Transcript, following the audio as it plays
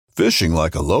Fishing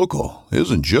like a local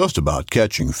isn't just about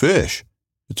catching fish.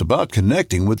 It's about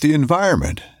connecting with the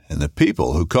environment and the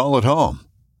people who call it home.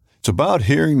 It's about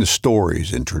hearing the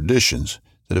stories and traditions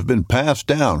that have been passed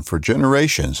down for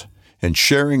generations and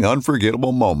sharing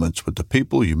unforgettable moments with the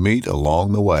people you meet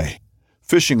along the way.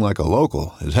 Fishing like a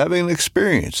local is having an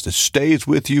experience that stays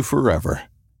with you forever.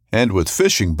 And with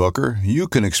Fishing Booker, you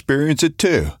can experience it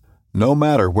too, no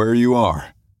matter where you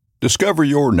are. Discover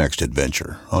your next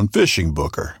adventure on Fishing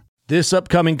Booker. This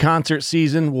upcoming concert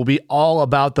season will be all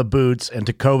about the boots, and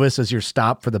Tecovas is your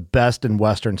stop for the best in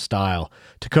Western style.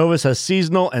 Tecovas has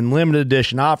seasonal and limited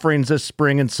edition offerings this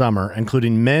spring and summer,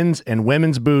 including men's and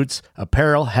women's boots,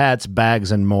 apparel, hats,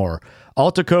 bags, and more.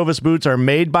 All Tecovas boots are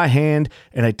made by hand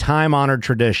in a time-honored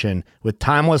tradition with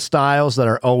timeless styles that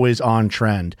are always on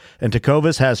trend. And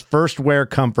Tecovas has first wear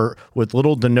comfort with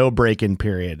little to no break-in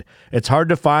period. It's hard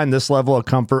to find this level of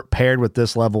comfort paired with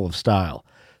this level of style.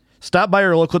 Stop by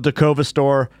your local Tecovas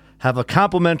store, have a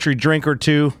complimentary drink or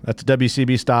two, that's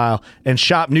WCB style, and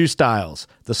shop new styles.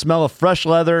 The smell of fresh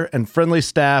leather and friendly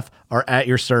staff are at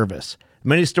your service.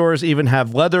 Many stores even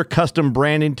have leather custom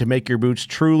branding to make your boots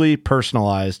truly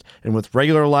personalized. And with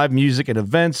regular live music and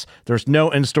events, there's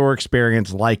no in-store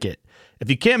experience like it.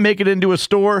 If you can't make it into a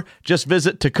store, just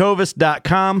visit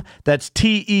tecovas.com. That's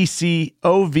TECOVAS.com.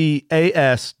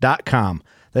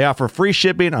 They offer free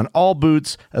shipping on all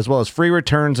boots, as well as free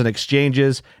returns and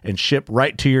exchanges, and ship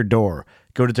right to your door.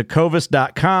 Go to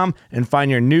tecovas.com and find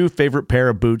your new favorite pair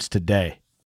of boots today.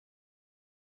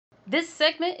 This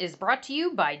segment is brought to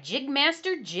you by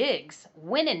Jigmaster Jigs.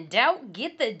 When in doubt,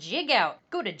 get the jig out.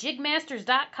 Go to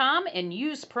jigmasters.com and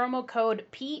use promo code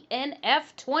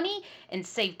PNF20 and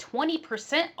save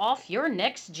 20% off your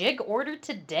next jig order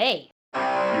today.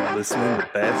 You're listening to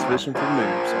Bass Fishing for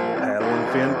Noobs on the Paddle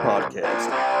and Fin podcast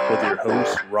with your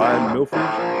hosts Ryan Milford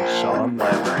and Sean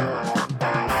Lavery.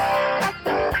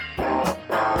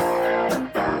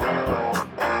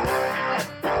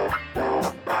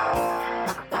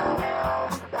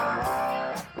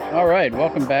 All right,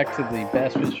 welcome back to the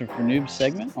Bass Fishing for Noobs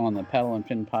segment on the Paddle and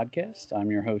Fin podcast. I'm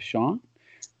your host Sean.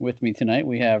 With me tonight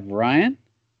we have Ryan.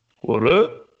 What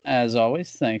up? As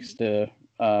always, thanks for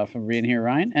being here,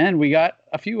 Ryan. And we got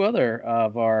a few other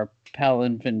of our Paddle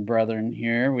and Fin brethren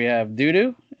here. We have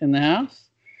Doodoo in the house.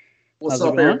 What's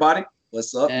up, everybody?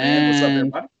 What's up, man? What's up,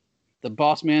 everybody? The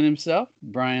boss man himself,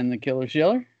 Brian the Killer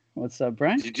Schiller. What's up,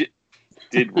 Brian?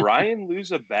 Did Ryan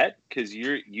lose a bet because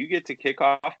you get to kick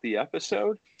off the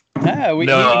episode? I've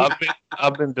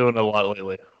been doing a lot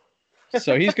lately.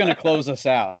 So he's going to close us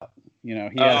out. You know,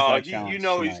 he has he's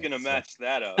going to mess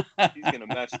that up. He's going to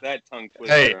mess that tongue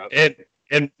twister up.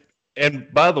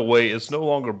 And by the way, it's no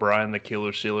longer Brian the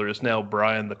Killer Schiller. It's now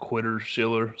Brian the Quitter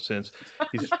Schiller since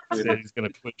he's said he's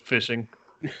going to quit fishing.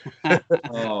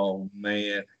 Oh,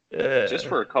 man. Just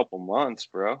for a couple months,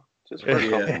 bro. Just for a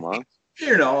couple months.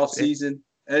 You're in the off season.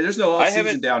 There's no off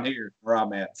season down here where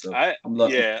I'm at, so I'm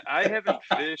lucky. Yeah, I haven't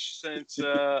fished since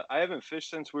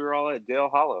we were all at Dale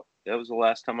Hollow. That was the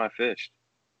last time I fished.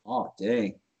 Oh,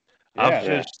 dang.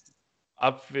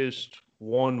 I've fished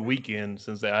one weekend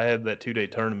since I had that 2-day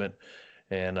tournament,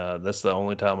 and that's the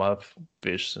only time I've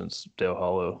fished since Dale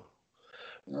Hollow.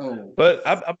 Oh. But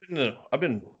I've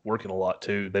been working a lot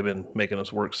too. They've been making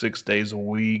us work 6 days a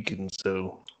week, and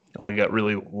so we got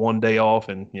really one day off.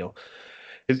 And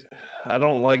I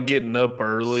don't like getting up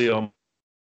early. I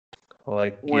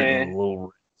like getting a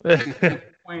little. This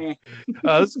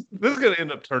is going to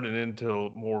end up turning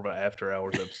into more of an after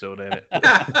hours episode, ain't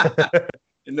it?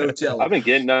 No telling. I've been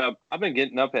getting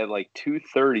up at like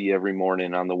 2:30 every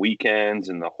morning on the weekends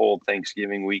and the whole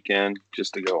Thanksgiving weekend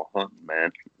just to go hunting,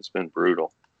 man. It's been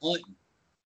brutal. No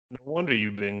wonder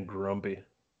you've been grumpy.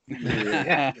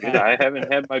 Yeah, I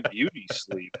haven't had my beauty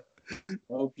sleep.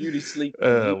 Oh, beauty sleep.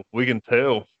 We can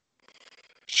tell.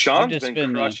 Sean's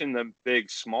been crushing the big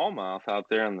smallmouth out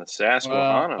there on the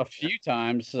Susquehanna. A few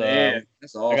times. Man,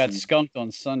 that's awesome. I got skunked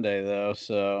on Sunday, though,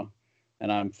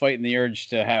 and I'm fighting the urge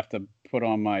to have to put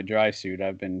on my dry suit.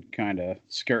 I've been kind of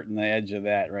skirting the edge of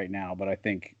that right now, but I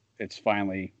think it's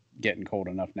finally getting cold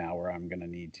enough now where I'm going to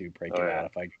need to break it out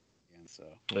if I can. So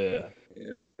yeah.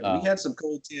 We had some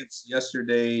cold temps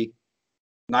yesterday,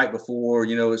 night before.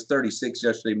 It was 36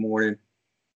 yesterday morning. It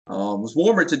was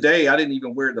warmer today. I didn't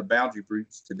even wear the boundary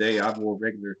boots today. I wore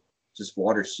regular, just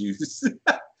water shoes.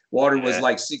 Water was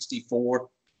like 64.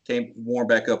 Came warm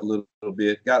back up a little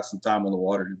bit. Got some time on the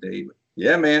water today. But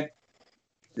yeah, man.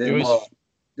 Them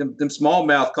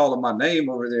smallmouth calling my name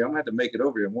over there. I'm gonna have to make it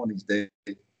over there one of these days.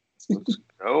 Let's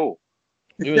go.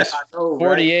 It was I know,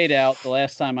 48 out the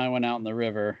last time I went out in the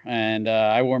river, and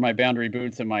I wore my boundary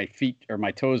boots and my feet or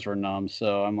my toes were numb.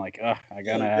 So I'm like, I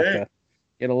gotta have to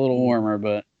get a little warmer.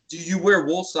 But do you wear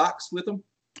wool socks with them?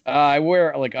 I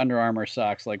wear like Under Armour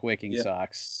socks, like wicking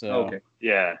socks. So okay,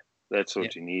 yeah, that's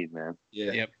what you need, man.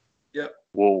 yeah, yep.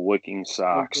 Wool wicking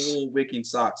socks. Wool wicking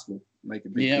socks will make a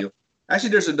big deal. Actually,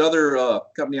 there's another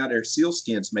company out there,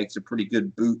 Sealskins, makes a pretty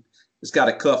good boot. It's got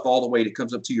a cuff all the way that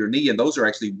comes up to your knee, and those are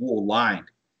actually wool lined,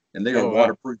 and they are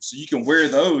waterproof. So you can wear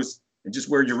those and just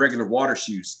wear your regular water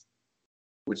shoes,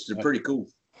 which is pretty cool.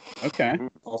 Okay.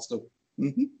 Also,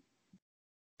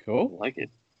 cool. I like it.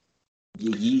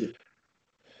 Yeah.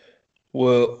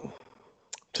 Well,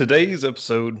 today's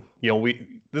episode, this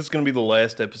is going to be the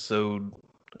last episode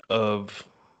of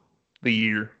the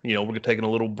year. We're taking a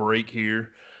little break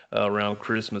here around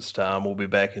Christmas time. We'll be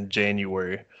back in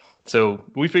January. So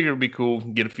we figured it'd be cool to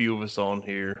get a few of us on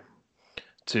here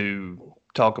to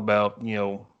talk about,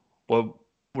 what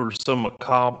were some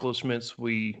accomplishments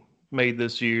we made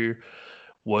this year,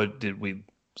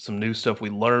 some new stuff we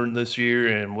learned this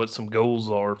year, and what some goals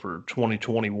are for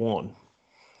 2021.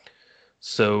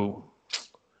 So,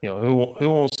 who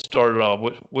wants to start it off?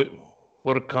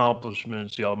 What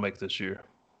accomplishments y'all make this year?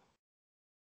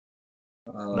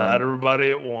 Not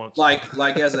everybody at once. Like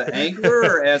as an angler,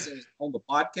 or as on the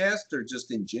podcast, or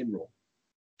just in general?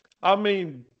 I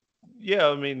mean,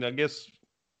 I guess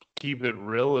keep it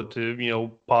relative.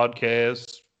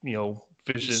 Podcasts.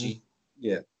 Fishing.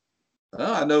 Yeah.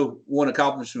 I know one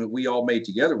accomplishment we all made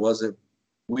together was that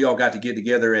we all got to get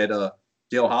together at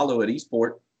Del Hollow at East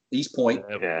Point,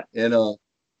 and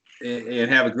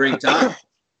have a great time.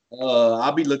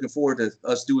 I'll be looking forward to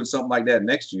us doing something like that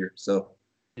next year. So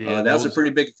that was a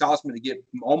pretty big accomplishment to get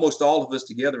almost all of us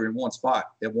together in one spot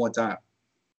at one time.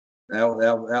 That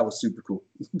was super cool.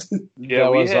 Yeah,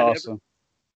 that was awesome.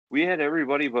 We had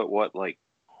everybody but what, like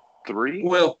 3?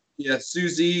 Well, yeah,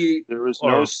 Susie. There was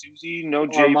no Susie, no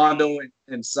JP. Armando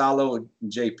and Salo and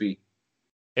JP.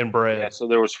 And Brad. Yeah, so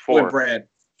there was 4. And Brad.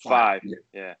 5.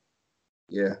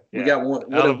 Yeah. We got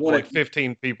one out of like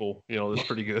 15 people. That's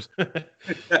pretty good.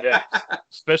 Yeah,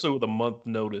 especially with a month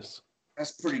notice.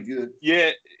 That's pretty good.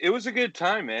 Yeah, it was a good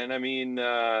time, man. I mean,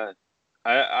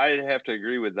 I'd have to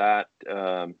agree with that.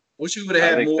 Wish we would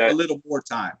have had a little more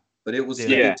time, but it was a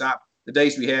good time. The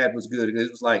days we had was good.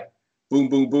 It was like boom,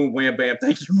 boom, boom, wham, bam,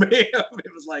 thank you, ma'am.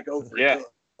 It was like over. Yeah.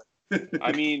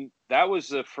 I mean, that was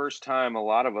the first time a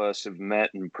lot of us have met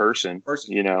in person.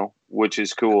 Which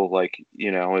is cool. Like,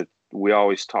 we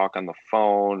always talk on the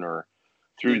phone or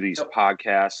through these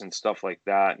podcasts and stuff like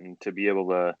that. And to be able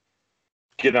to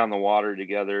get on the water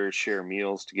together, share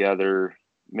meals together,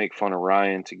 make fun of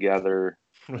Ryan together.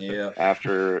 Yeah.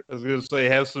 After I was going to say,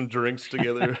 have some drinks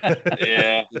together.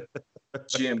 Yeah.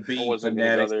 Jim B. Wasn't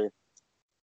together.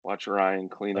 Watch Ryan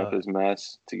clean up his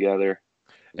mess together.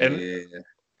 And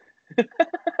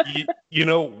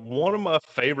one of my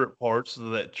favorite parts of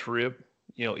that trip,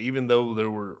 even though there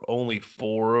were only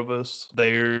 4 of us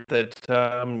there at that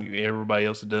time, everybody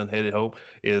else had done headed home,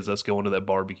 is us going to that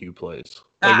barbecue place.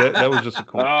 Like that was just a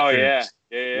cool experience.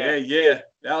 Yeah.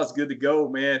 That was good to go,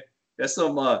 man. That's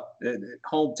some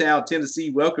hometown Tennessee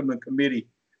welcoming committee.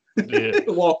 Yeah.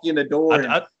 Walk in the door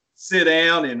and sit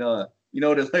down, and the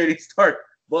ladies start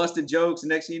busting jokes, and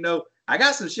next thing you know, I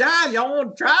got some shine. Y'all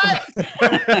want to try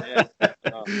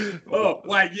it?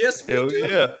 Why, yes, we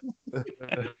do. Yeah.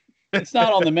 It's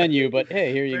not on the menu, but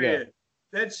hey, here you go.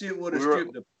 That shit would have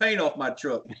stripped the paint off my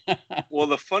truck. Well,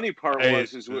 the funny part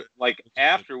is like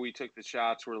after we took the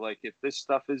shots, we're like, if this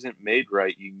stuff isn't made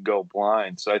right, you can go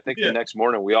blind. So I think the next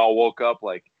morning we all woke up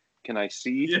like, can I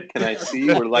see? Yeah. Can I see?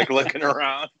 We're like looking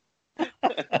around.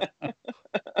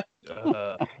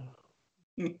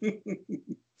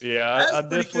 Yeah, I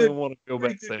definitely want to go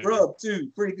back there. Grub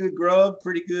too, pretty good grub,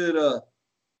 pretty good.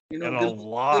 And a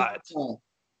lot.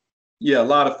 Yeah, a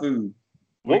lot of food.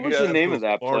 What was the name of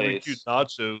that barbecue place?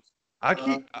 Nachos. I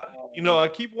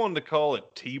keep wanting to call it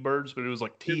T-Birds, but it was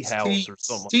like Tea House or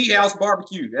something. Tea House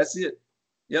Barbecue. That's it.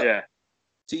 Yep. Yeah.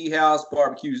 Tea House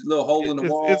Barbecue. Little hole in the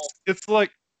wall. It's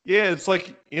like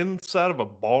inside of a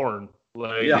barn.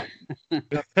 Like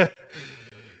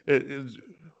it's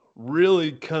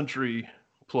really country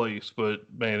place, but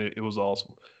man, it was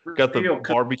awesome. Got the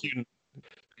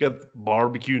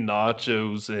barbecue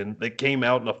nachos, and they came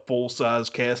out in a full-size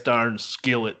cast iron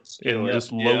skillet and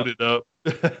just loaded up.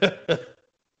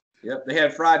 Yep, they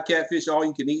had fried catfish all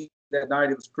you can eat that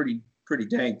night. It was pretty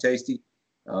dang tasty.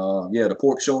 The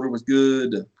pork shoulder was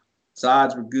good. The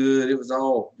sides were good. It was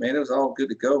all good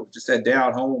to go. Just that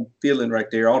down home feeling right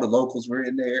there. All the locals were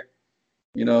in there.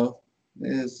 It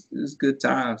was good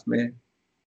times, man.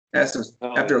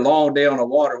 After a long day on the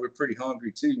water, we're pretty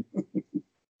hungry too.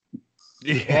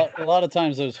 Yeah. A lot of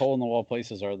times those hole in the wall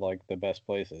places are like the best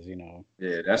places, you know.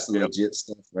 Yeah, that's the legit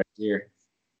stuff right there.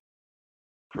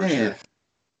 For sure.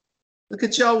 Look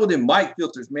at y'all with them mic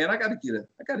filters, man. I gotta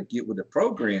get with the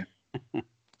program.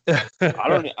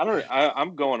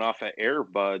 I'm going off of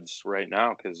earbuds right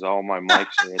now because all my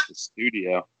mics are at the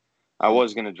studio. I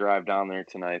was gonna drive down there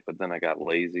tonight, but then I got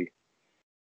lazy.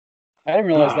 I didn't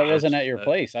realize that wasn't at your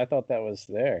place. I thought that was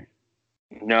there.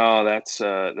 No, that's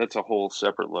a whole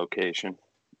separate location.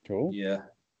 Cool. Yeah,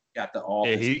 got the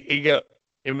office. Yeah,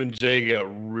 him and Jay got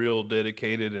real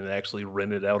dedicated and actually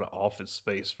rented out an office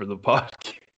space for the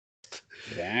podcast.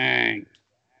 Dang.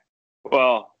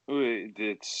 Well,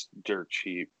 it's dirt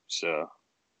cheap, so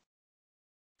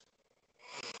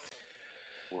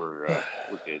we're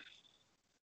good.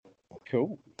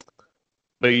 Cool.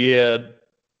 But yeah,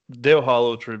 Dale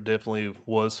Hollow trip definitely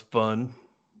was fun.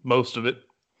 Most of it.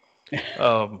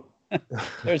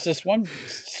 There's this one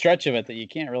stretch of it that you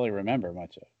can't really remember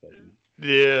much of. But...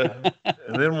 Yeah,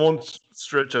 and then one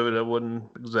stretch of it I wasn't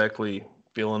exactly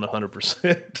feeling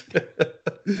 100%.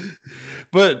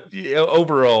 But yeah,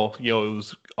 overall, it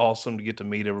was awesome to get to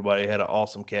meet everybody. Had an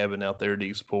awesome cabin out there at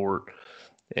Eastport,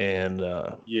 and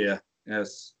yeah,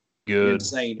 that's good.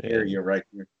 Insane area right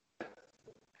there.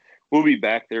 We'll be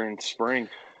back there in spring.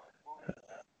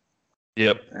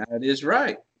 Yep, that is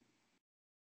right.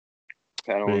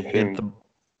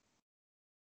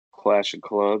 Clash of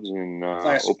Clubs and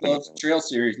Clash of Clubs Trail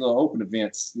Series, little open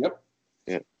events. Yep.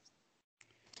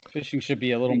 Fishing should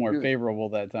be a little more favorable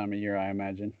that time of year, I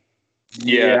imagine.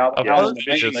 Yeah.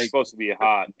 Fishing's supposed to be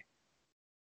hot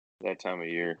that time of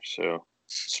year, so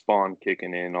spawn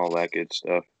kicking in, all that good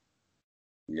stuff.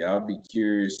 Yeah, I'd be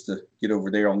curious to get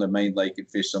over there on the main lake and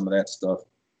fish some of that stuff.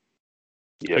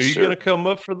 Yes, Are you going to come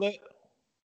up for that?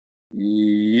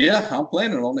 Yeah, I'm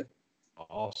planning on it.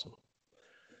 Awesome.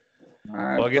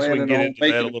 Well, I guess we can get into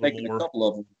that a little more. A couple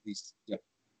of them, at least. Yeah,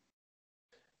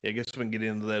 I guess we can get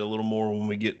into that a little more when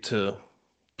we get to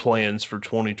plans for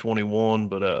 2021.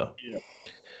 But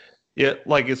yeah,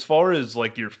 like as far as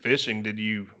like your fishing, did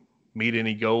you meet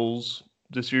any goals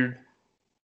this year?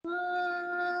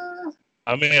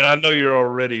 I mean, I know you're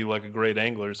already like a great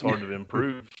angler. It's hard to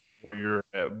improve where you're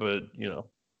at, but gotta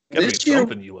be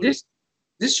something you learn.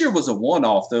 This year was a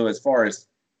one-off though, as far as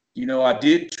I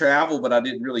did travel, but I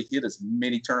didn't really hit as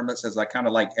many tournaments as I kind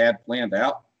of like had planned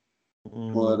out.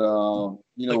 But I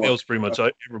think that was pretty much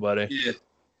everybody.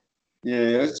 Yeah,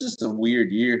 it's just a weird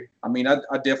year. I mean, I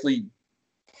definitely,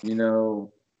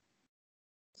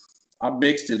 I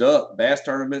mixed it up: bass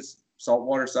tournaments,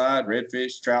 saltwater side,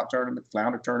 redfish, trout tournaments,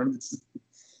 flounder tournaments.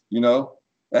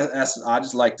 That's I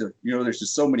just like to. There's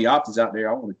just so many options out there.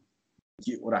 I want to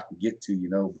get what I can get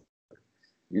to.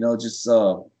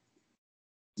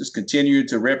 Just continue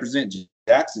to represent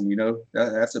Jackson.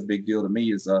 That's a big deal to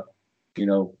me. Is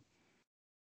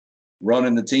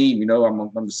running the team.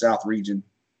 I'm the South Region,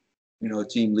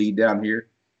 team lead down here,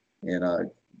 and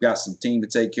got some team to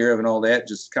take care of and all that.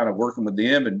 Just kind of working with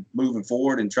them and moving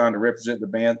forward and trying to represent the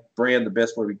brand the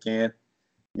best way we can.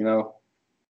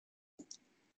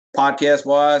 Podcast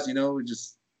wise, we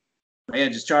just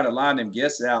trying to line them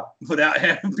guests out without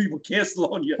having people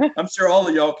cancel on you. I'm sure all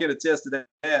of y'all can attest to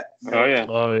that.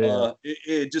 Oh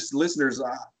yeah. Just listeners,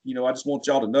 I just want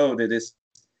y'all to know that it's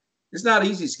not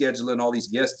easy scheduling all these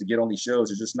guests to get on these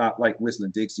shows. It's just not like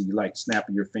Whistling Dixie, you like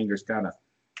snapping your fingers kind of.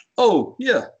 Oh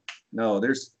yeah, no,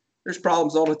 there's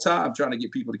problems all the time trying to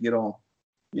get people to get on.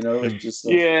 It's just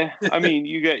yeah. I mean,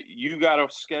 you got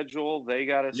a schedule. They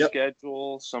got a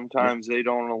schedule. Sometimes they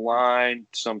don't align.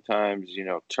 Sometimes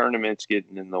tournaments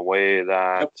getting in the way of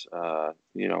that.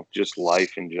 Just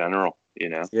life in general.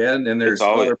 Yeah, and then there's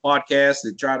other podcasts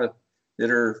that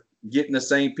are getting the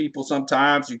same people.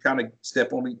 Sometimes you kind of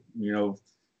step on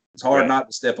it's hard not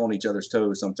to step on each other's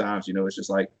toes. Sometimes it's just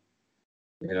like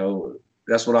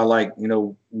that's what I like.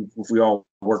 If we all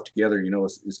work together,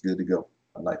 it's good to go.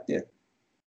 I like that.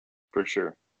 For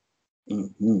sure.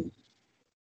 Mm-hmm.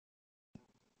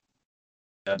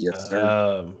 Yes,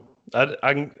 sir.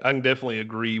 I can definitely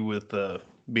agree with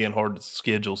being hard to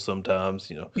schedule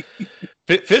sometimes.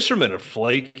 Fishermen are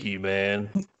flaky, man.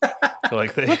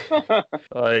 Like they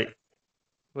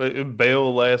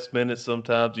bail last minute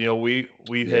sometimes. We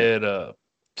had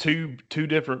two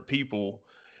different people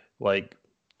like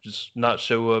just not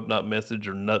show up, not message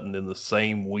or nothing in the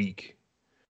same week.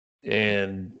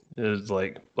 And it was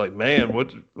like, man,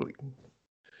 what?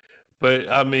 But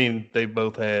I mean, they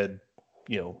both had,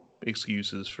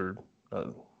 excuses for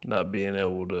not being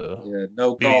able to. Yeah,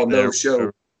 no call, no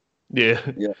show. Yeah.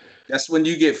 That's when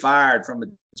you get fired from a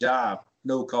job.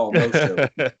 no call, no show.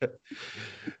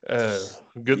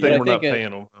 Good thing we're not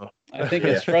paying them. I think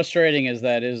as frustrating as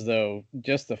that is, though,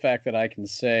 just the fact that I can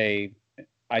say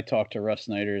I talked to Russ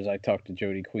Snyder's, I talked to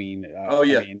Jody Queen. I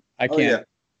mean, I can't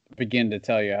begin to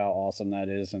tell you how awesome that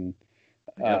is. And,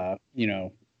 you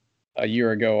know, a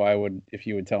year ago, if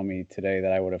you would tell me today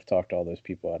that I would have talked to all those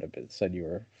people, I'd have said you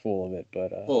were full of it.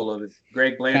 But full of it.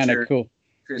 Greg Blanchard, kind of cool.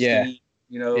 Christine,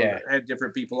 you know, had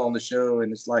different people on the show,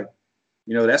 and it's like,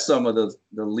 you know, that's some of the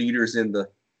leaders in the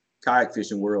kayak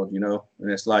fishing world, you know, and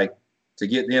it's like to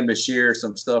get them to share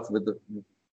some stuff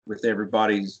with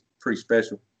everybody's pretty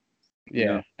special. Yeah, you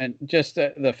know? And just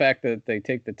the fact that they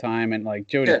take the time, and like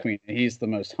Jody Queen, he's the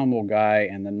most humble guy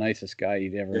and the nicest guy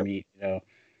you'd ever meet. You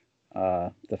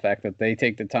know, the fact that they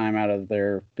take the time out of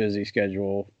their busy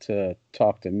schedule to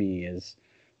talk to me is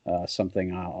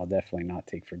something I'll definitely not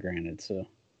take for granted. So.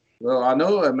 Well, I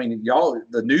know. I mean, y'all,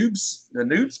 the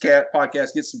Noobs Cat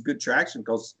podcast gets some good traction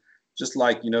because just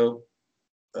like, you know,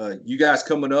 you guys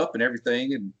coming up and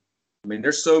everything. And I mean,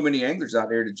 there's so many anglers out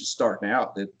there that just starting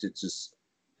out that it's just,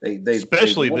 they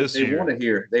want to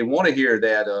hear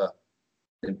that,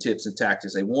 them tips and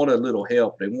tactics. They want a little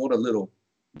help. They want a little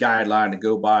guideline to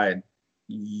go by, and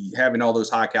having all those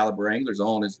high caliber anglers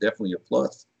on is definitely a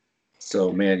plus.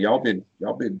 So, man, y'all been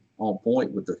on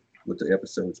point with the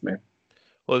episodes, man.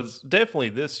 Well, it's definitely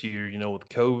this year, you know, with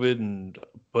COVID and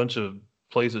a bunch of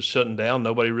places shutting down,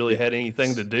 nobody really had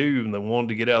anything to do, and they wanted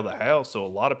to get out of the house. So a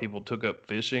lot of people took up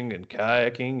fishing and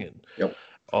kayaking and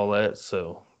all that.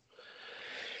 So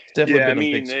it's definitely been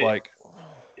a big spike.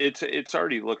 It's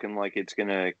already looking like it's going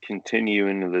to continue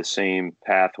into the same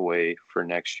pathway for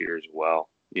next year as well.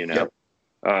 You know,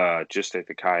 just at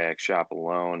the kayak shop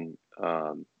alone,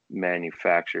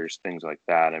 manufacturers, things like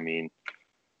that. I mean,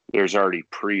 there's already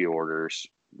pre-orders,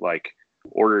 like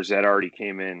orders that already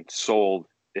came in, sold,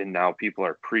 and now people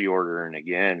are pre-ordering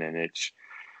again. And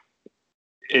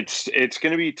it's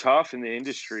going to be tough in the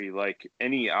industry, like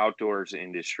any outdoors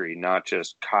industry, not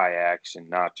just kayaks and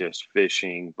not just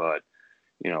fishing, but,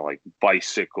 you know, like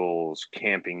bicycles,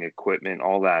 camping equipment,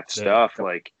 all that stuff.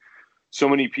 Like, so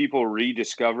many people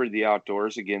rediscovered the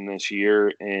outdoors again this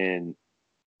year, and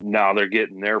now they're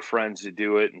getting their friends to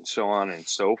do it and so on and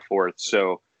so forth.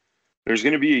 So there's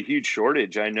going to be a huge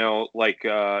shortage. I know, like,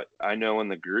 I know in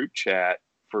the group chat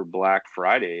for Black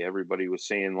Friday, everybody was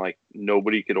saying like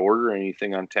nobody could order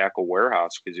anything on Tackle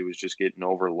Warehouse because it was just getting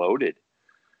overloaded.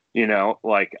 You know,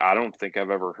 like, I don't think I've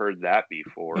ever heard that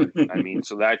before. I mean,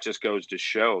 so that just goes to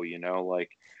show, you know, like,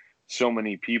 so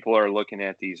many people are looking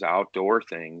at these outdoor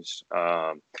things.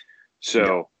 I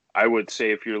would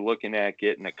say if you're looking at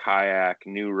getting a kayak,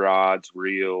 new rods,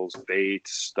 reels,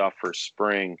 baits, stuff for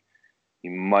spring,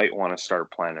 you might want to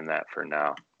start planning that for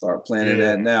now. Start planning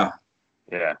that now.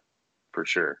 Yeah, for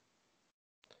sure.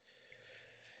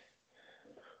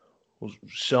 Well,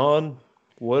 Sean,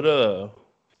 what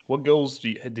goals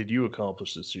did you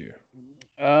accomplish this year?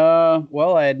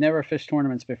 Well, I had never fished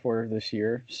tournaments before this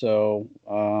year, so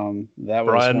that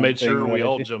was Brian made sure we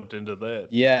all jumped into that.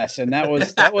 Yes, and that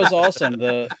was awesome.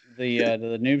 The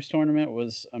Noobs tournament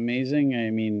was amazing. I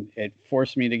mean, it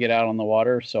forced me to get out on the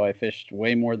water, so I fished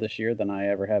way more this year than I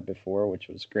ever had before, which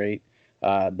was great.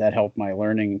 That helped my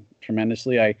learning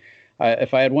tremendously.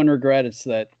 If I had one regret, it's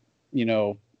that, you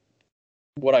know,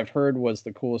 what I've heard was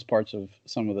the coolest parts of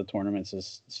some of the tournaments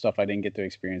is stuff I didn't get to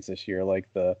experience this year, like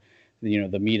the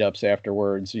meetups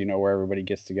afterwards, you know, where everybody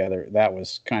gets together. That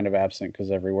was kind of absent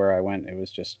because everywhere I went, it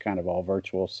was just kind of all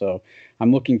virtual. So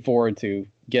I'm looking forward to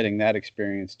getting that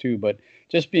experience too. But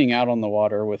just being out on the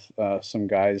water with some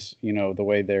guys, you know, the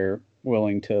way they're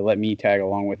willing to let me tag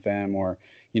along with them, or,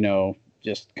 you know,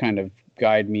 just kind of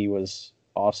guide me, was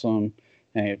awesome.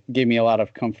 And it gave me a lot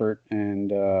of comfort,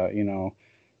 and, you know,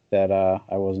 that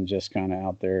I wasn't just kind of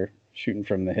out there shooting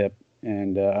from the hip.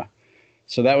 And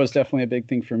so that was definitely a big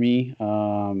thing for me.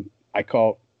 I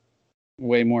caught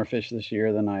way more fish this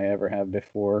year than I ever have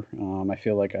before. I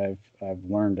feel like I've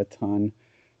learned a ton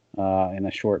in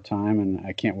a short time, and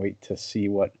I can't wait to see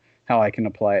how I can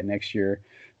apply it next year.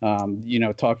 You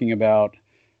know, talking about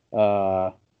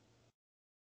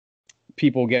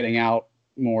people getting out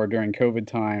more during COVID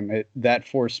time, that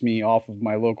forced me off of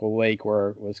my local lake, where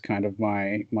it was kind of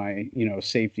my you know,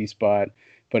 safety spot,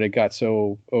 but it got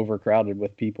so overcrowded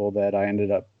with people that I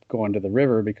ended up going to the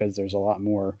river because there's a lot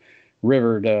more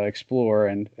river to explore,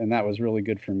 and that was really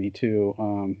good for me too,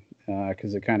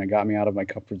 because it kind of got me out of my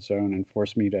comfort zone and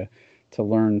forced me to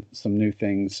learn some new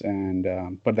things.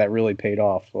 And but that really paid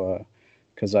off,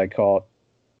 because I caught,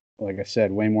 like I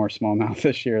said, way more smallmouth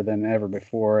this year than ever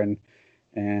before,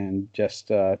 and just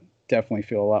definitely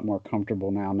feel a lot more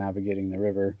comfortable now navigating the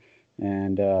river.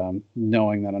 and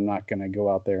knowing that I'm not going to go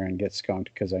out there and get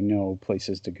skunked because I know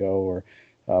places to go or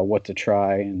what to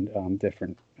try and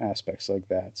different aspects like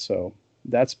that. So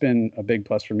that's been a big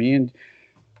plus for me. And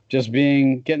just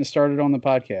getting started on the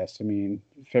podcast. I mean,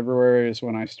 February is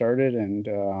when I started, and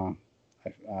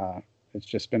it's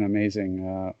just been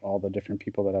amazing. All the different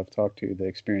people that I've talked to, the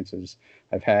experiences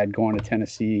I've had going to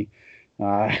Tennessee.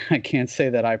 I can't say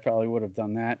that I probably would have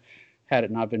done that had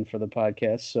it not been for the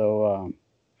podcast. So,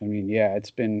 I mean, yeah,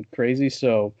 it's been crazy.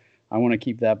 So I want to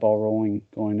keep that ball rolling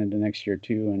going into next year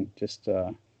too, and just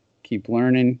keep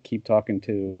learning, keep talking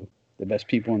to the best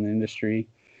people in the industry,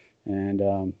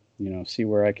 and see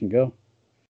where I can go.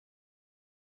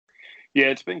 Yeah,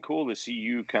 it's been cool to see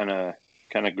you kind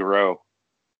of grow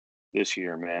this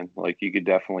year, man. Like you could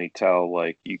definitely tell,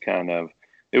 like it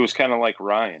was kind of like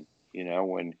Ryan,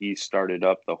 when he started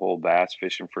up the whole Bass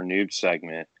Fishing for Noobs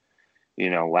segment,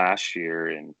 last year,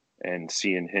 and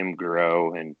seeing him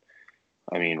grow. And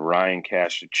I mean, Ryan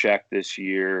cashed a check this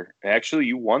year. Actually,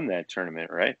 you won that tournament,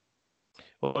 right?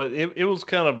 Well, it was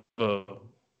kind of a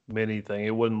mini thing.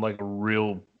 It wasn't like a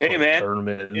real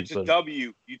tournament. It's a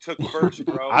W. You took first,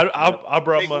 bro. I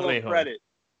brought money home. Credit.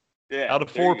 Yeah. Out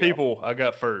of 4 people, I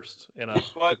got first, and I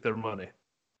took their money.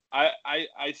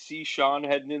 I see Sean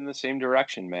heading in the same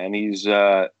direction, man. He's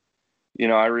I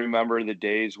remember the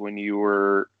days when you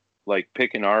were like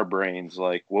picking our brains,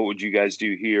 like what would you guys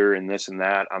do here and this and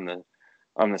that on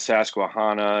the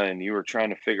Susquehanna, and you were trying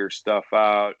to figure stuff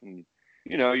out, and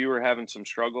you were having some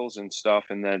struggles and stuff,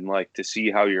 and then like to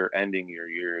see how you're ending your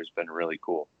year has been really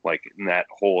cool. Like in that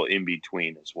whole in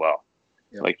between as well.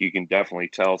 Yep. Like you can definitely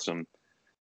tell some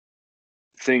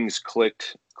things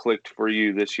clicked for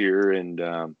you this year, and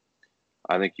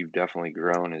I think you've definitely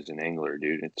grown as an angler,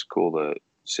 dude. It's cool to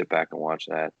sit back and watch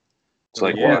that. It's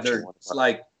like watching.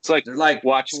 They're like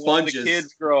watching sponges. One of the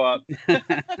kids grow up.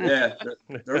 Yeah,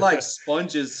 they're like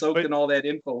sponges soaking all that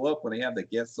info up when they have the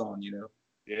guests on. Yeah,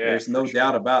 there's no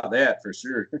doubt about that for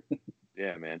sure.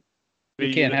 Yeah, man.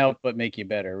 It can't help but make you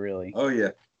better, really. Oh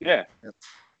yeah, yeah.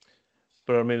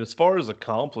 But I mean, as far as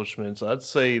accomplishments, I'd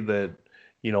say that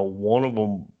one of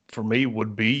them for me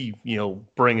would be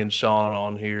bringing Sean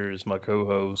on here as my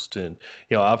co-host, and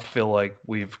I feel like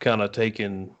we've kind of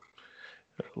taken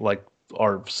like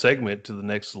our segment to the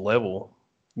next level.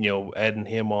 Adding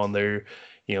him on there,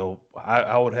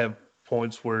 I would have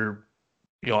points where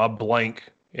I blank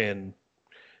and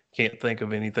can't think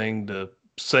of anything to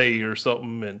say or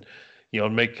something, and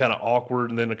make kind of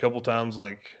awkward, and then a couple times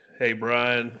like, hey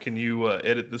Brian, can you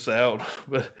edit this out?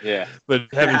 But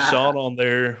having Sean on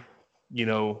there,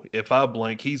 if I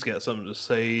blank, he's got something to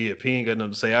say. If he ain't got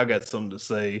nothing to say, I got something to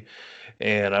say.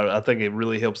 And I think it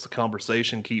really helps the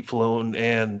conversation keep flowing.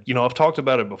 And, I've talked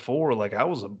about it before. Like I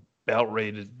was about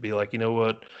ready to be like, you know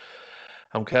what?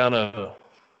 I'm kind of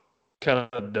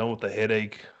done with the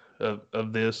headache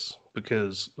of this,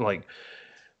 because like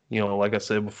I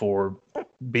said before,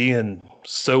 being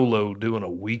solo, doing a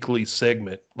weekly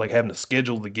segment, like having to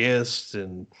schedule the guests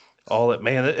and all that,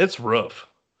 man, it's rough.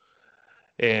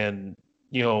 And,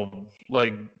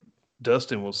 like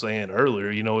Dustin was saying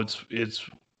earlier, it's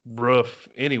rough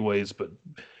anyways, but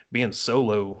being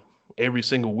solo every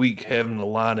single week, having to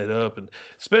line it up, and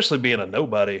especially being a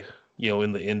nobody,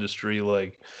 in the industry,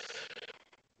 like,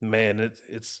 man,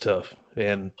 it's tough.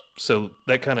 And so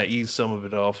that kind of eased some of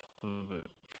it off of it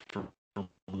for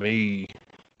me,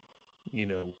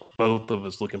 both of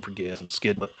us looking for guests and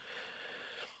skidding.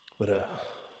 But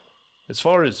as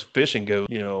far as fishing goes,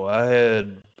 I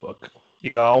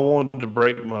wanted to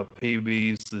break my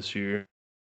PBs this year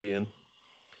again.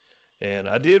 And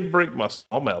I did break my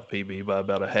smallmouth PB by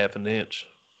about a half an inch.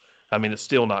 I mean, it's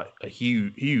still not a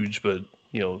huge, but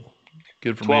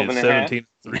good for me. It's 17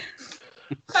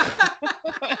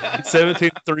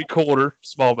 17.75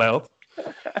 smallmouth.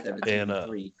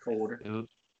 17.75.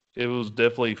 It was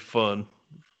definitely fun.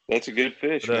 That's a good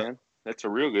fish, man. That's a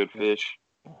real good fish.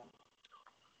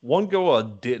 One go I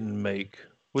didn't make,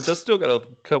 which I still got a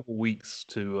couple weeks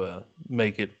to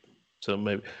make it. So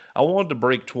maybe I wanted to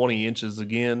break 20 inches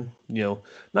again.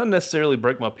 Not necessarily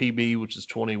break my PB, which is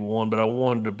 21, but I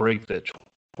wanted to break that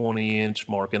 20-inch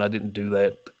mark, and I didn't do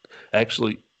that.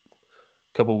 Actually,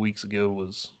 a couple weeks ago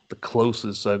was the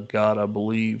closest I got, I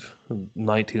believe,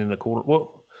 19.25.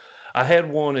 Well, I had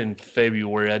one in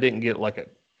February. I didn't get like a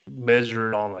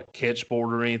measure on a catch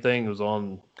board or anything. It was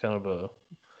on kind of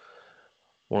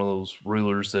one of those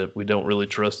rulers that we don't really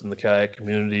trust in the kayak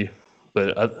community.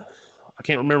 But I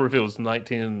can't remember if it was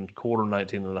 19.25,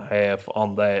 19.5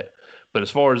 on that. But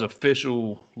as far as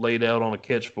official laid out on a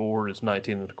catch board, it's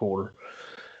 19.25 a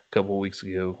couple of weeks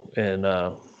ago. And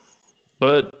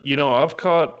But, I've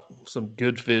caught some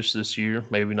good fish this year.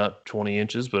 Maybe not 20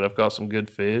 inches, but I've caught some good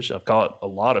fish. I've caught a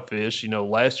lot of fish.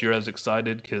 Last year I was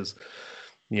excited because,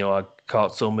 I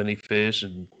caught so many fish.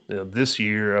 And this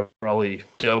year I've probably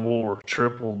double or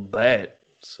tripled that.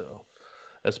 So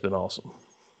that's been awesome.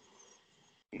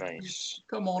 Nice.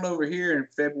 Come on over here in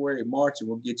February, March, and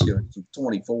we'll get you some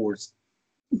 24s.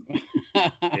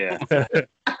 Yeah.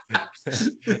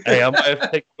 Hey, I might have to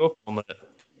take you up on that.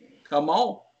 Come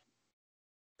on.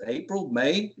 April,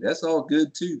 May, that's all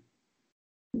good too.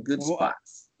 Good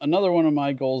spots. Another one of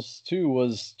my goals too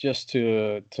was just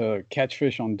to catch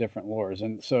fish on different lures,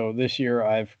 and so this year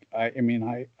I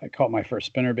caught my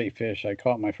first spinnerbait fish. I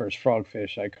caught my first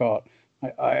frogfish.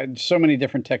 I had so many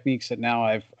different techniques that now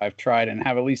I've tried and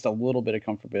have at least a little bit of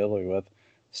comfortability with.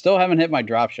 Still haven't hit my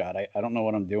drop shot. I don't know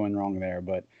what I'm doing wrong there,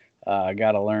 but I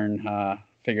got to learn,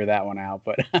 figure that one out.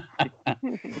 But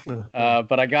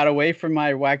but I got away from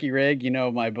my wacky rig,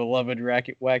 my beloved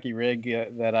wacky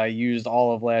rig that I used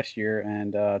all of last year,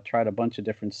 and tried a bunch of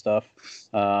different stuff.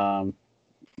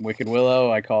 Wicked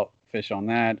Willow, I caught fish on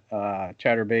that.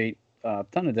 Chatterbait, a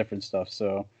ton of different stuff.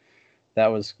 So that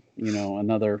was,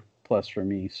 another plus for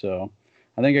me. So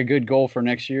I think a good goal for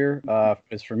next year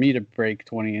is for me to break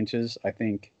 20 inches. I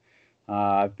think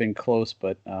I've been close,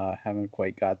 but haven't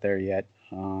quite got there yet.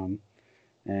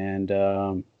 And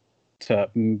to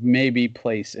maybe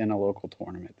place in a local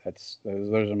tournament.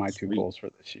 Those are my two goals for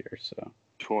this year. So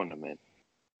tournament.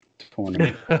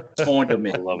 Tournament. I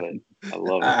love it.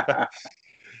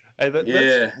 Hey,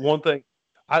 that's one thing.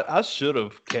 I should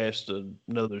have cashed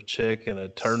another check in a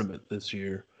tournament this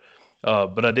year,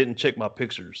 but I didn't check my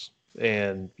pictures.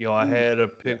 And I had a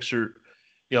picture.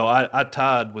 I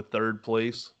tied with third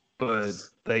place, but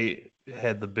they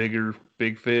had the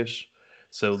big fish,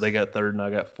 so they got third and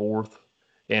I got fourth.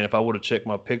 And if I would have checked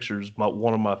my pictures,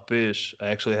 one of my fish, I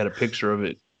actually had a picture of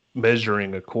it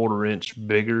measuring a 1/4 inch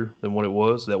bigger than what it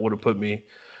was. That would have put me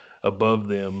above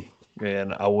them,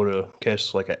 and I would have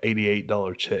cashed like an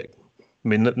 $88 check. I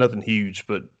mean, nothing huge,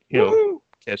 but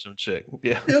cash them check.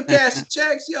 Yeah, still cash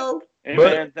checks, yo. Hey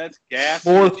man, that's gas.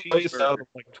 Fourth place out of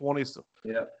like 20.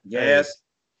 Yeah, gas.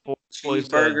 Fourth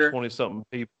place out of 20 something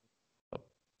people. I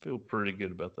feel pretty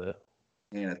good about that.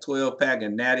 And a 12-pack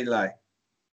of Natty Light.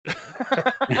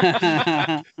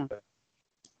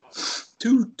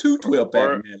 two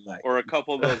 12-pack Natty Light. Or a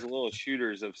couple of those little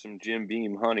shooters of some Jim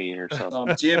Beam honey or something.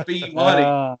 Some Jim Beam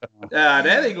honey. That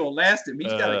ain't gonna last him.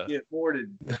 He's got to get more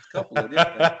than a couple of them.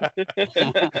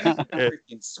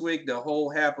 Freaking swig the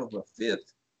whole half of a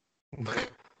fifth.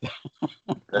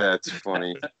 That's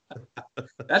funny.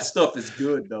 That stuff is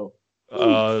good though.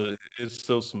 It's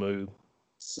so smooth.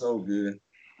 So good.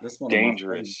 That's one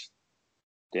dangerous.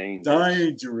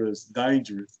 Dangerous.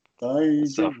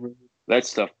 That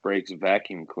stuff breaks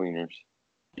vacuum cleaners.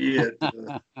 Yeah.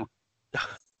 And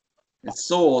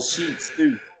soil sheets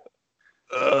too.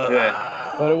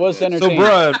 But it was entertaining.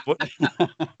 So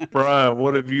Brian,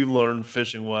 what have you learned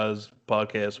fishing wise,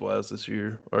 podcast wise this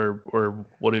year, or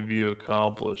what have you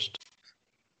accomplished?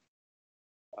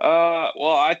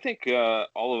 Well, I think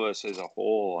all of us as a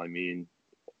whole. I mean,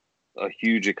 a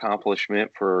huge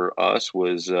accomplishment for us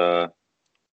was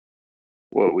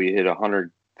what we hit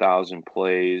 100,000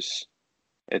 plays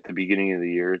at the beginning of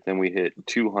the year. Then we hit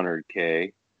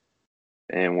 200K,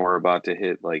 and we're about to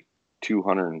hit like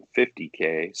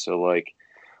 250K. So like,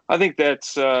 I think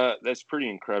that's pretty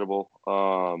incredible.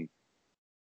 The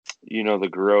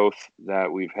growth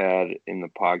that we've had in the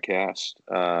podcast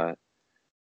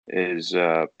is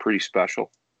pretty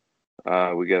special.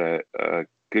 We got a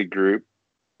good group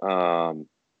of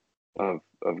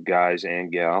guys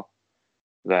and gal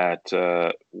that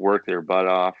work their butt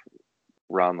off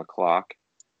round the clock.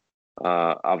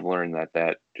 I've learned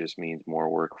that just means more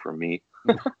work for me.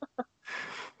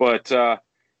 But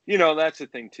that's the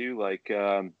thing too. Like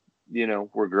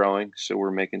we're growing, so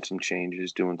we're making some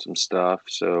changes, doing some stuff.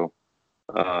 So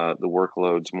the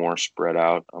workload's more spread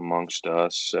out amongst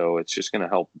us. So it's just going to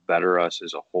help better us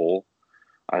as a whole.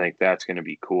 I think that's going to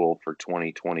be cool for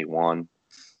 2021.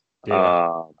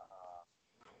 Yeah.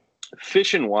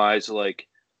 Fishing wise, like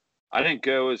I didn't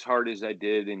go as hard as I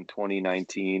did in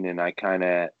 2019, and I kind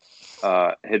of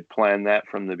had planned that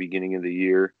from the beginning of the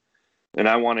year. And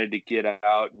I wanted to get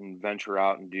out and venture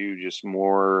out and do just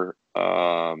more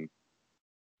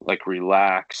like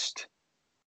relaxed,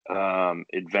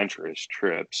 adventurous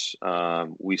trips.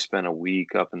 We spent a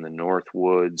week up in the North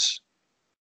Woods,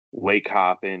 lake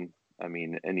hopping. I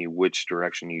mean, any which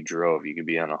direction you drove, you could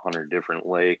be on 100 different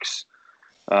lakes.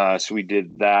 So we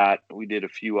did that. We did a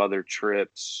few other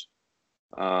trips,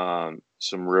 some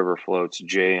river floats,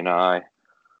 Jay and I.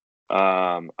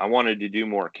 I wanted to do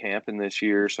more camping this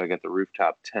year, so I got the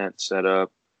rooftop tent set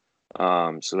up.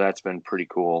 So that's been pretty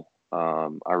cool.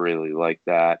 I really like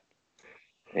that.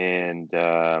 And,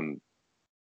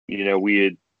 we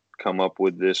had come up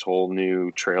with this whole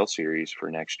new trail series for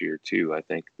next year too. I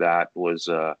think that was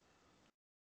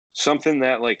something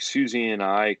that like Susie and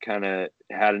I kind of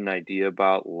had an idea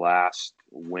about last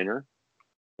winter.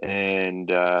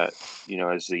 And,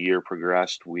 as the year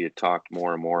progressed, we had talked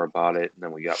more and more about it, and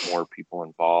then we got more people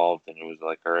involved, and it was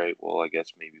like, all right, well, I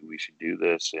guess maybe we should do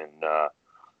this. And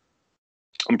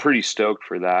I'm pretty stoked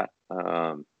for that.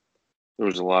 There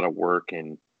was a lot of work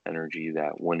and energy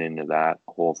that went into that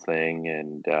whole thing.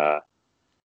 And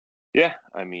yeah,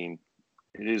 I mean,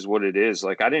 it is what it is.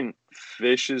 Like, I didn't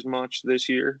fish as much this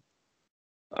year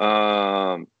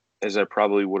as I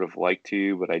probably would have liked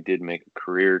to, but I did make a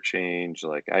career change.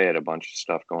 Like, I had a bunch of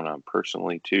stuff going on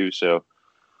personally too. So,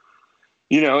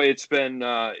 it's been,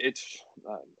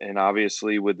 and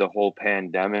obviously with the whole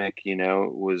pandemic,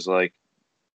 it was like,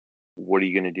 what are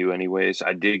you going to do anyways?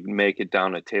 I did make it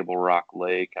down to Table Rock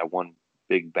Lake. I won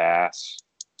big bass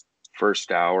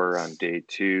first hour on day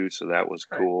 2. So that was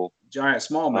cool. Giant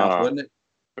smallmouth, wasn't it?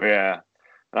 Yeah.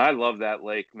 I love that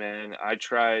lake, man.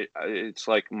 It's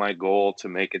like my goal to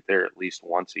make it there at least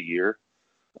once a year.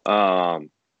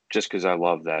 Just because I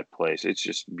love that place. It's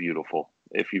just beautiful.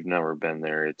 If you've never been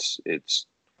there, it's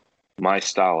my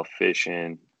style of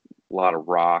fishing, a lot of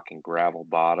rock and gravel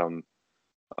bottom.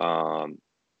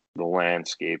 The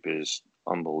landscape is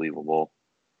unbelievable.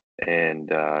 And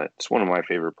it's one of my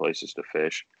favorite places to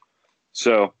fish.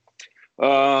 So,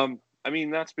 I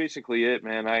mean, that's basically it,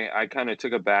 man. I kind of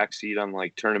took a backseat on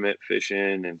like tournament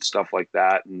fishing and stuff like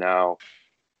that. And now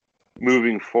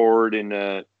moving forward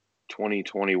into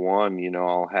 2021,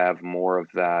 I'll have more of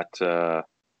that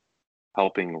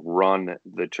helping run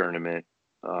the tournament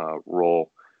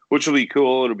role, which will be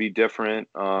cool. It'll be different.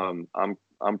 I'm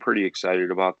pretty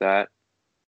excited about that.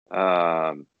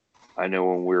 I know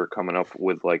when we were coming up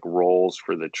with like roles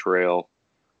for the trail,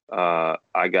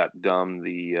 I got dubbed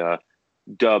the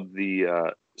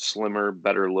slimmer,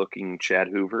 better looking Chad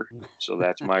Hoover. So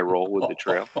that's my role with the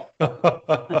trail.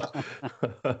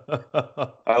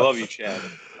 I love you, Chad.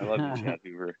 I love you, Chad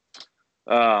Hoover.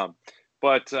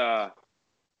 But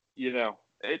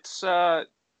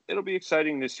it'll be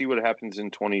exciting to see what happens in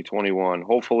 2021.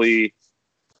 Hopefully,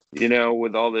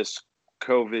 with all this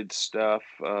COVID stuff,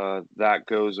 that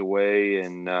goes away,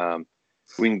 and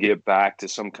we can get back to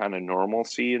some kind of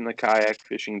normalcy in the kayak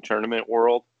fishing tournament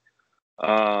world.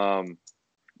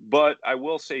 But I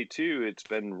will say too, it's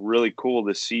been really cool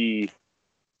to see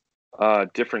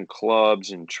different clubs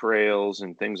and trails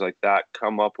and things like that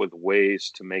come up with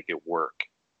ways to make it work.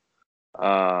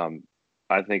 I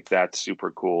think that's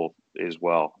super cool as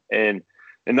well. And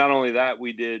not only that,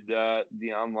 we did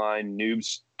the online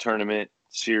Noobs tournament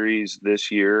series this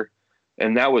year,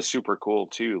 and that was super cool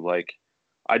too. Like,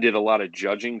 I did a lot of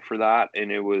judging for that,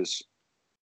 and it was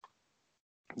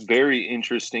very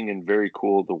interesting and very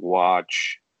cool to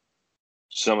watch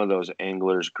some of those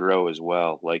anglers grow as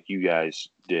well, like you guys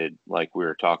did. Like, we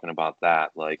were talking about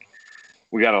that. Like,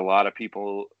 we got a lot of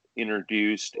people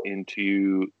introduced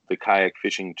into the kayak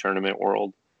fishing tournament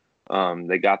world.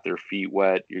 They got their feet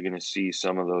wet. You're going to see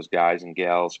some of those guys and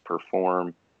gals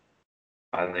perform,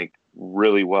 I think,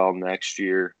 really well next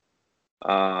year.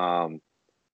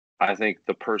 I think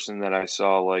the person that I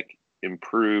saw like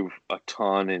improve a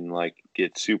ton and like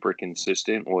get super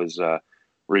consistent was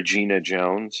Regina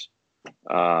Jones.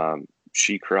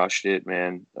 She crushed it,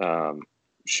 man.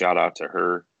 Shout out to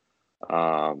her.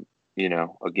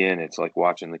 Again, it's like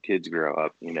watching the kids grow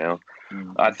up,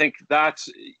 Mm-hmm. I think that's,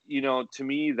 to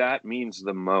me, that means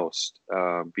the most,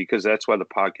 because that's why the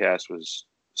podcast was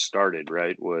started,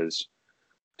 right? Was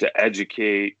to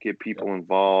educate, get people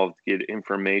involved, get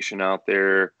information out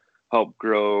there, help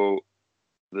grow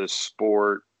the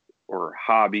sport or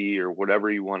hobby or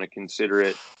whatever you want to consider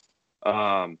it,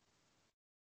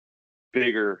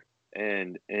 bigger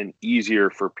and easier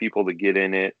for people to get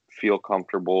in it, feel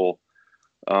comfortable.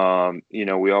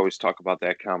 We always talk about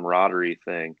that camaraderie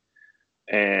thing,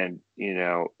 and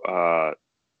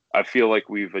I feel like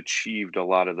we've achieved a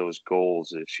lot of those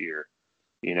goals this year,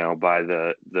 by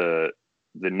the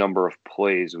number of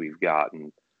plays we've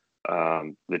gotten,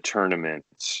 the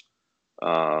tournaments.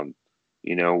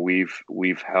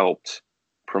 We've helped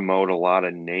promote a lot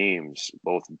of names,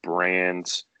 both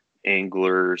brands,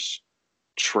 anglers,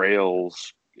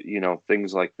 trails,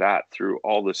 things like that, through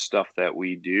all the stuff that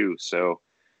we do. So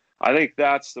I think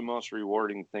that's the most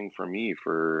rewarding thing for me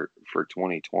for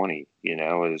 2020,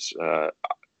 is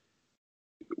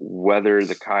whether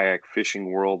the kayak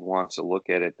fishing world wants to look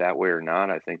at it that way or not,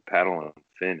 I think Paddle and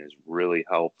Fin has really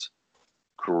helped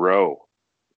grow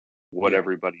what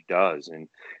everybody does, and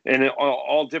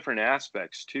all different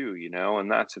aspects too, you know.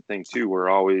 And that's the thing too, we're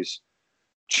always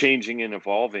changing and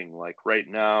evolving. Like right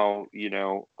now, you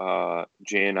know,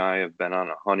 Jay and I have been on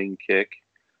a hunting kick,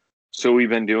 so we've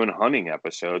been doing hunting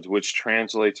episodes, which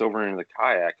translates over into the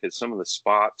kayak, because some of the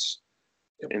spots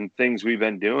and things we've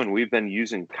been doing, we've been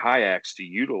using kayaks to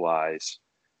utilize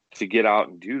to get out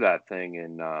and do that thing.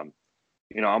 And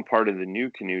you know, I'm part of the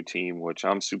new canoe team, which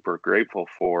I'm super grateful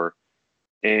for.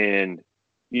 And,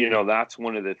 you know, that's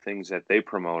one of the things that they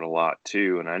promote a lot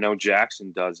too. And I know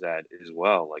Jackson does that as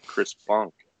well. Like Chris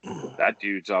Funk, that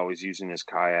dude's always using his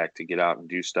kayak to get out and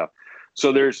do stuff.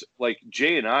 So there's like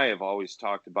Jay and I have always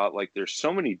talked about, like, there's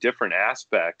so many different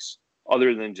aspects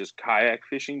other than just kayak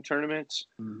fishing tournaments.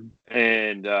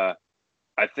 And I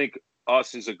think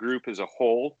us as a group as a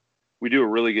whole, we do a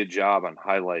really good job on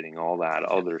highlighting all that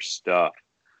other stuff.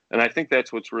 And I think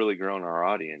that's what's really grown our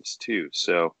audience too.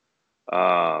 So,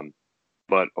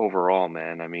 but overall,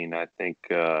 man, I mean, I think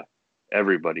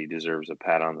everybody deserves a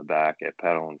pat on the back at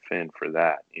Paddle and Fin for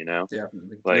that, you know?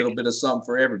 Definitely. Like, a little bit of something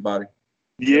for everybody.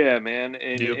 Yeah, man.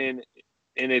 And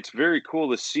it's very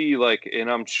cool to see, like, and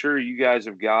I'm sure you guys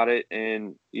have got it,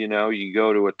 and, you know, you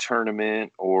go to a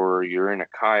tournament or you're in a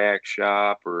kayak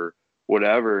shop or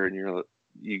whatever, and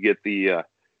you get the,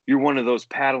 you're one of those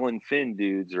Paddle and Fin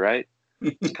dudes, right?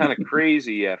 It's kind of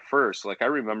crazy at first. Like, I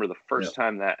remember the first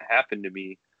time that happened to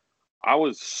me, I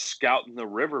was scouting the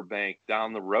riverbank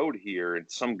down the road here, and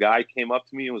some guy came up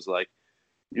to me and was like,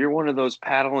 "You're one of those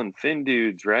Paddle and Fin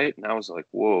dudes, right?" And I was like,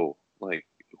 "Whoa, like,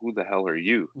 who the hell are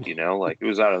you?" You know, like, it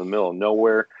was out of the middle of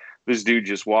nowhere. This dude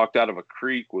just walked out of a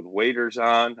creek with waders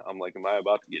on. I'm like, am I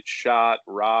about to get shot,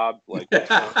 robbed? Like, what's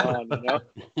going on, you know?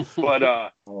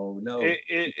 But oh no,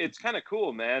 it's kind of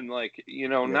cool, man. Like, you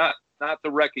know, not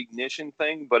the recognition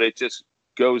thing, but it just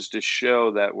goes to show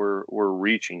that we're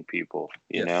reaching people,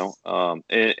 you know,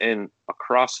 and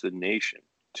across the nation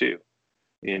too.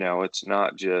 You know, it's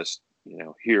not just, you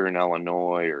know, here in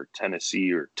Illinois or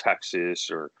Tennessee or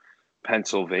Texas or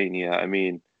Pennsylvania. I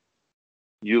mean,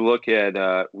 you look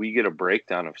at we get a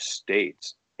breakdown of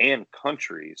states and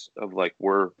countries of like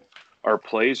where our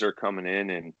plays are coming in,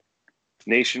 and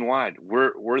nationwide.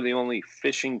 We're the only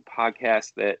fishing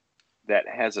podcast that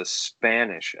has a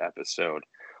Spanish episode.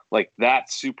 Like,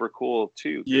 that's super cool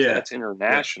too. Yeah, that's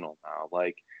international now.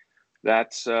 Like,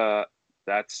 that's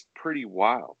pretty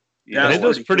wild. Yeah, it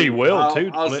does pretty well too.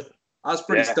 I was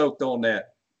pretty stoked on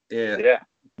that.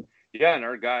 Yeah, and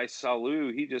our guy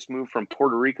Salu, he just moved from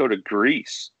Puerto Rico to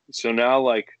Greece. So now,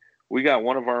 like, we got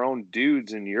one of our own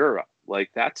dudes in Europe. Like,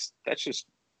 that's just,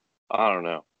 I don't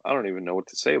know. I don't even know what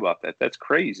to say about that. That's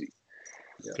crazy.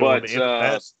 Yeah. But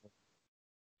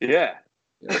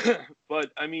but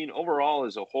I mean, overall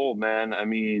as a whole, man, I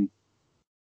mean,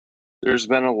 there's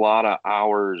been a lot of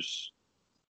hours,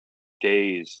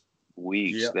 days,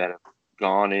 weeks that have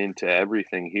gone into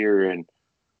everything here, and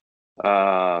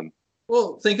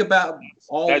well, think about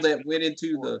all that went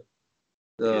into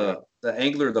the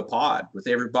Angler the Pod with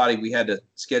everybody. We had to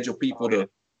schedule people to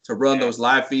run those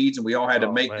live feeds, and we all had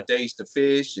to make the days to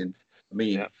fish. And I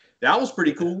mean, that was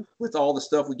pretty cool with all the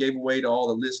stuff we gave away to all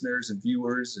the listeners and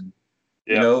viewers. And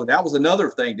you know, that was another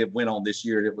thing that went on this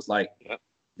year. That was like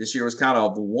this year was kind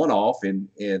of a one-off, and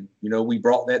you know, we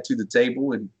brought that to the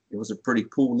table, and it was a pretty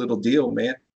cool little deal,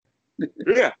 man.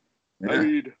 I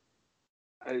mean,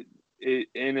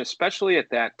 and especially at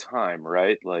that time,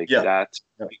 right? Like, that's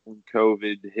when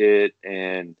COVID hit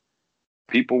and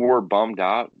people were bummed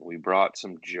out. We brought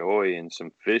some joy and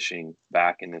some fishing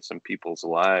back into some people's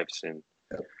lives. And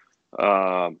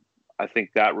I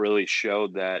think that really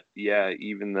showed that,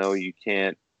 even though you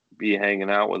can't be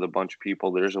hanging out with a bunch of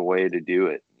people, there's a way to do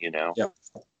it, you know,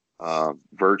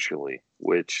 virtually,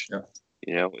 which,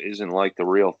 you know, isn't like the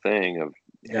real thing of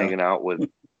hanging out with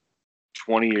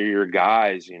 20 of your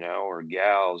guys, you know, or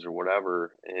gals or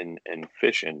whatever, and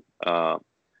fishing.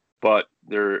 But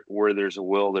where there's a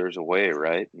will, there's a way,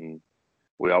 right? And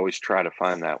we always try to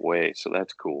find that way. So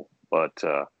that's cool. But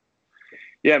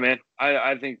yeah, man,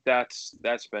 I think that's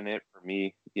been it for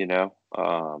me, you know.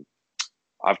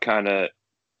 I've kind of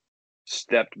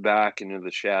stepped back into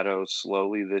the shadows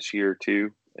slowly this year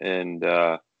too. And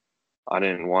I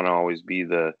didn't want to always be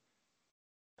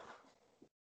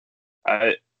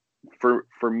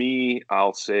for me,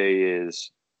 I'll say is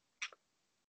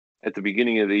at the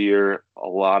beginning of the year, a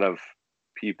lot of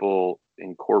people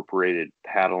incorporated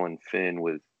Paddle and Fin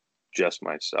with just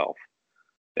myself.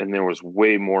 And there was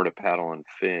way more to Paddle and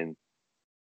Fin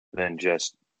than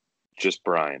just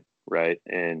Brian. right?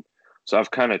 And so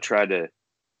I've kind of tried to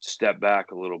step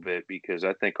back a little bit because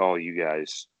I think all you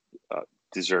guys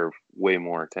deserve way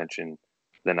more attention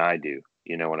than I do.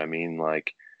 You know what I mean?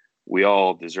 Like, we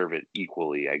all deserve it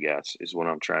equally, I guess, is what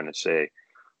I'm trying to say.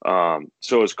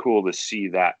 So it's cool to see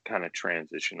that kind of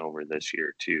transition over this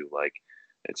year too. Like,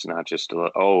 it's not just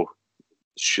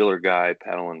Schiller guy,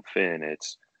 Paddle and Finn.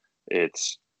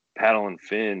 It's Paddle and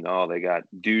Finn. Oh, they got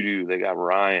Doo-Doo, they got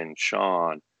Ryan,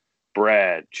 Sean,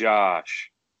 Brad,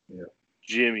 Josh,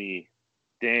 Jimmy,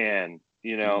 Dan.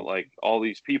 You know, like all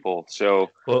these people. So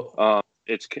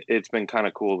it's been kind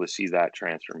of cool to see that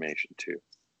transformation too.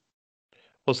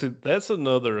 Well, see, that's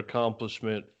another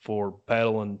accomplishment for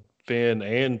Paddle and Finn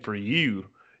and for you,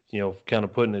 kind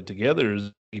of putting it together,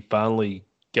 is you finally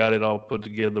got it all put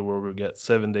together where we've got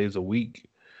 7 days a week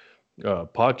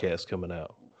podcast coming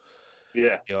out.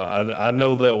 Yeah. I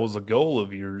know that was a goal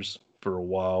of yours for a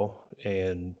while,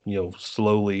 and,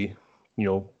 slowly,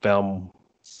 found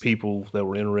people that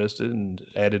were interested and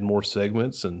added more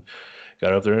segments and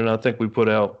got up there. And I think we put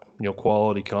out,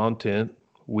 quality content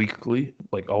weekly,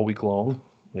 like all week long.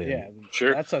 Yeah,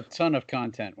 sure. That's a ton of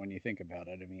content when you think about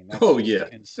it. I mean,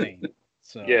 that's insane.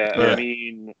 So yeah, I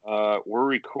mean, we're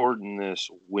recording this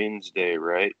Wednesday,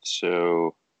 right?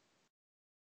 So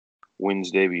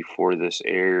Wednesday before this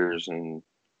airs, and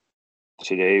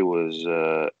today was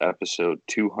episode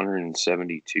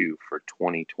 272 for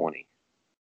 2020.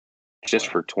 Just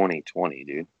for 2020,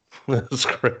 dude. That's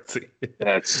crazy.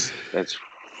 That's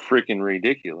freaking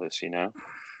ridiculous,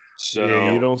 So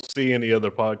yeah, you don't see any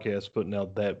other podcasts putting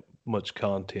out that much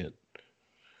content.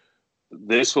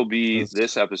 This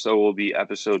episode will be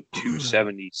episode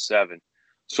 277.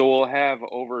 So we'll have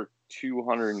over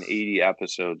 280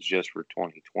 episodes just for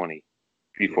 2020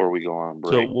 before we go on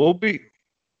break. So we'll be.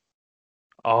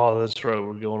 Oh, that's right.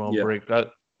 We're going on break. I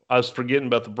was forgetting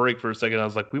about the break for a second. I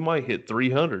was like, we might hit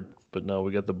 300, but no,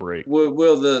 we got the break.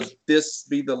 Will this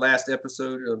be the last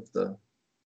episode of the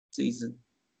season?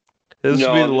 This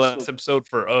will be the last episode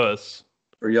for us.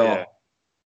 For y'all.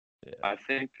 Yeah. I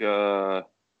think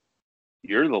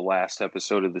you're the last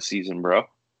episode of the season, bro.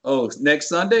 Oh, next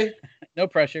Sunday? No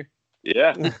pressure.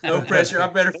 Yeah. No pressure. I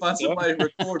better find somebody to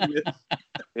record with.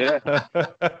 Yeah.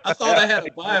 I thought I had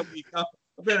a bye week. I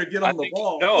better get on the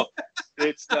ball. No,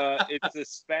 it's the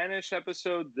Spanish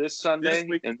episode this Sunday,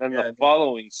 and then the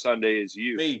following Sunday is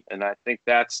you. Me. And I think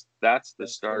that's the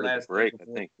start of the break. I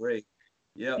think. Break.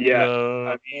 Yeah.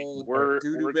 I mean, we're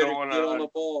going on the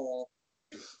ball.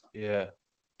 Yeah.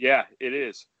 Yeah, it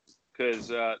is, because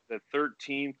the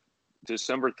 13th,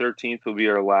 December 13th will be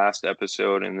our last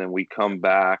episode, and then we come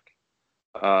back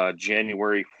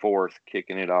January 4th,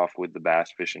 kicking it off with the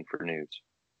Bass Fishing for Noobs.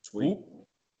 Sweet.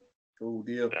 Cool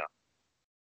deal. Yeah.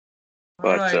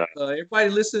 All right, everybody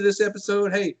listen to this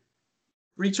episode. Hey,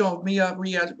 reach out to me on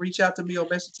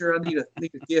Messenger. I need a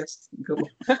guest.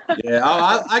 Yeah,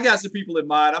 I got some people in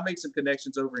mind. I made some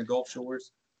connections over in Gulf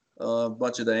Shores. A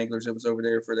bunch of the anglers that was over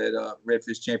there for that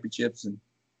Redfish Championships, and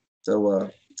so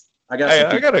I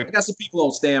got some people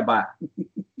on standby.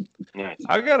 Nice.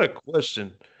 I got a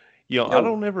question. I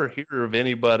don't ever hear of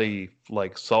anybody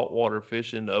like saltwater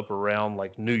fishing up around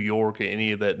like New York or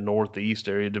any of that northeast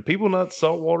area. Do people not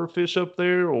saltwater fish up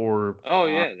there, or? Oh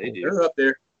yeah, they do. They're up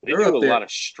there. They do a lot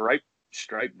of striped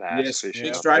bass fishing.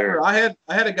 Big striper. There. I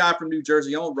had a guy from New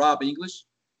Jersey on, Rob English.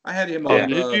 I had him on.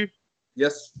 Did you?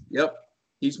 Yes. Yep.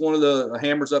 He's one of the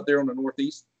hammers up there on the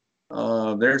northeast.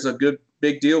 There's a good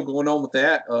big deal going on with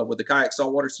that with the kayak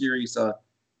saltwater series.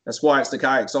 That's why it's the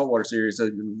kayak saltwater series.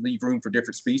 Leave room for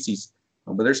different species.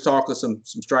 But there's talk of some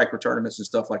striper tournaments and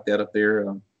stuff like that up there.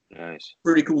 Nice.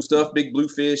 Pretty cool stuff. Big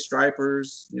bluefish,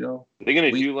 stripers. They're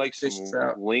gonna do like some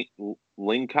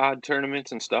lingcod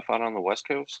tournaments and stuff out on the West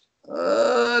Coast.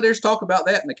 There's talk about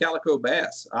that in the calico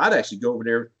bass. I'd actually go over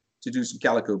there to do some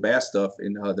calico bass stuff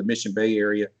in the Mission Bay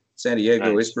area, San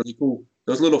Diego. Nice. It's really cool.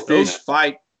 Those little fish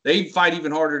fight. They fight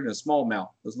even harder than a smallmouth.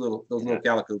 Those little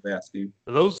calico bass, dude.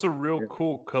 Are those the real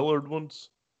cool colored ones?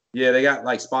 Yeah, they got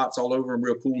like spots all over them,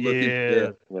 real cool looking.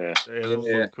 Yeah, those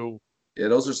look cool. Yeah,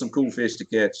 those are some cool fish to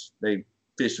catch. They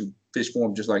fish for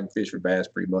them just like you fish for bass,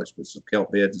 pretty much, with some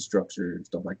kelp beds and structure and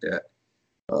stuff like that.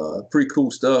 Pretty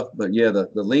cool stuff. But yeah, the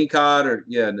lingcod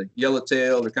and the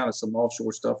yellowtail, they're kind of some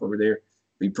offshore stuff over there.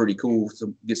 Be pretty cool.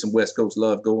 Get some West Coast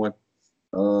love going.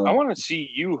 I want to see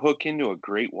you hook into a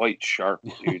great white shark,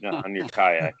 dude, on your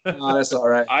kayak. Oh, that's all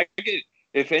right.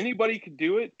 If anybody could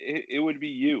do it, it would be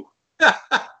you.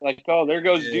 Like, oh, there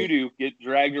goes Doo-Doo, get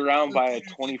dragged around by a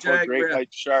 20-foot great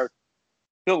white shark.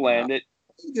 He'll land it.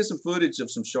 Get some footage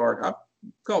of some shark. I've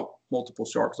caught multiple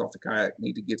sharks off the kayak.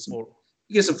 Need to get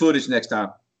some footage next time.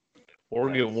 Or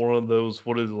get one of those,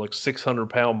 what is it, like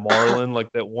 600-pound marlin,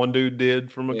 like that one dude did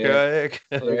from a kayak.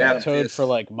 Adam towed for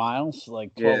like miles,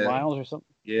 like 12 miles or something.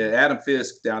 Yeah, Adam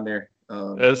Fisk down there.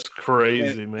 That's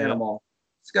crazy, man. Panama.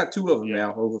 It's got 2 of them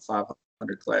now, over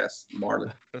 500 class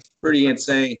marlin. Pretty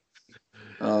insane.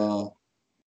 Yeah,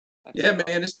 man,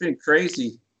 it's been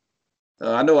crazy.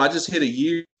 I know I just hit a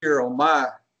year on my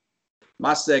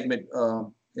segment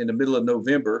in the middle of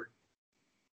November,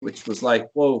 which was like,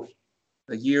 whoa,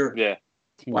 a year. Yeah.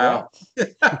 Wow.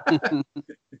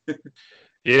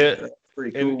 Yeah.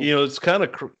 Pretty cool. And it's kind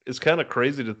of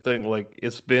crazy to think like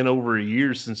it's been over a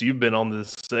year since you've been on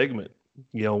this segment.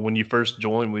 When you first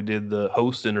joined, we did the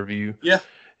host interview. Yeah.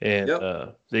 And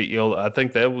I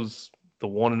think that was the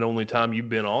one and only time you've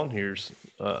been on here. Since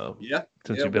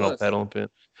you've been on Paddle and Fin.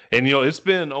 And it's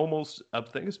been almost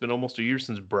a year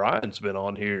since Brian's been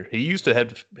on here. He used to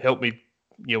have to help me,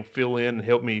 fill in and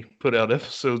help me put out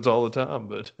episodes all the time.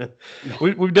 But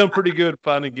we've done pretty good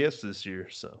finding guests this year.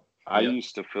 So I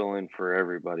used to fill in for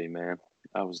everybody, man.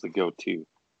 I was the go-to.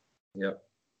 Yep.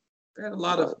 Had a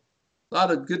lot of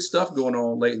good stuff going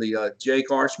on lately. Jake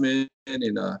Harshman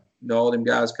and all them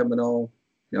guys coming on.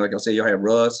 Like I say, y'all have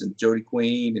Russ and Jody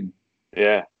Queen and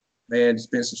man, there's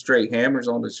been some straight hammers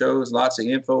on the shows. Lots of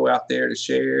info out there to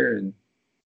share, and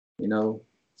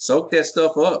soak that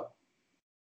stuff up.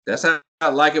 That's how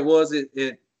like it was at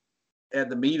the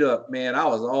meetup, man. I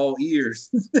was all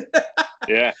ears.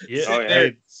 Yeah.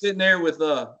 Sitting there with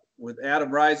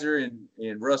Adam Reiser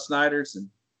and Russ Snyders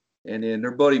and then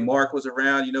their buddy Mark was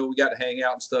around. We got to hang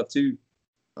out and stuff too.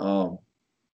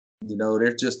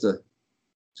 There's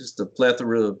just a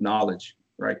plethora of knowledge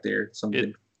right there.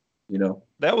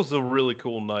 That was a really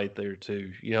cool night there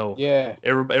too. Yeah.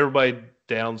 Everybody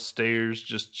downstairs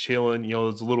just chilling.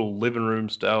 There's a little living room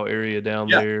style area down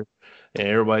there. And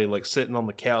everybody like sitting on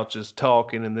the couches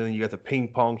talking, and then you got the ping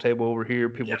pong table over here.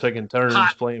 People taking turns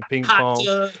playing ping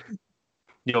pong.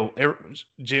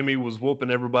 Jimmy was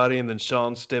whooping everybody, and then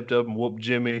Sean stepped up and whooped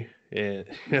Jimmy. And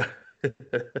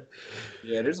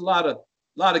there's a lot of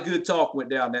good talk went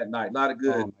down that night. A lot of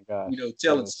good,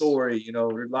 telling story.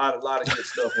 There's a lot of good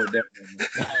stuff went down.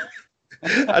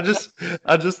 I just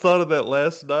thought of that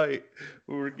last night.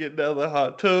 We were getting out of the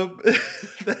hot tub,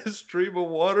 that stream of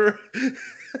water.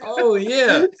 Oh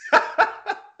yeah.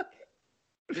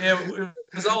 It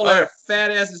was all our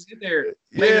fat asses in there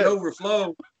letting it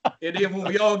overflow. And then when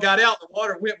we all got out, the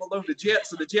water went below the jet,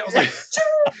 so the jet was like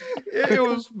it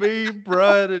was me,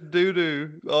 Brian, and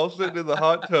Doo-Doo all sitting in the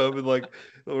hot tub, and we're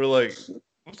like,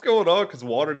 what's going on? Because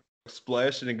water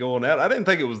splashing and going out. I didn't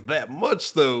think it was that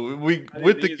much though. We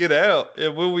went to get out,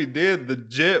 and when we did, the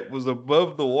jet was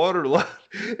above the water line.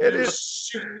 And it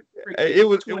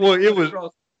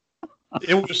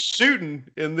was shooting,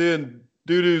 and then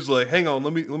Doo-Doo's like, hang on,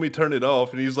 let me turn it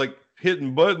off, and he's like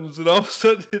hitting buttons, and all of a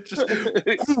sudden it just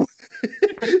it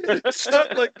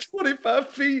shot like 25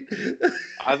 feet.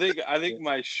 I think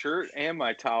my shirt and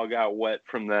my towel got wet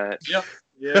from that. Yep.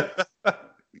 Yeah.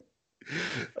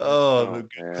 Oh,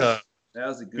 that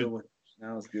was a good one.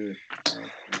 That was good.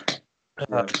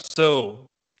 So,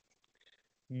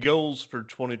 goals for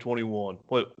 2021.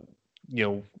 What,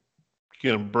 you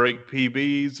gonna break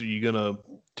PBs? Are you gonna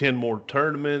attend more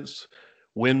tournaments?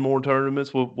 Win more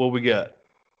tournaments? What we got?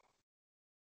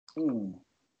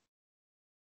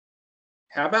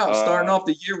 How about starting off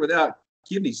the year without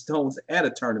kidney stones at a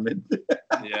tournament?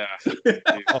 Yeah. That'd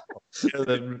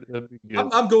be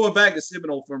good. I'm going back to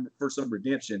Seminole for some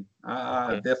redemption.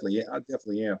 I definitely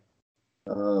am.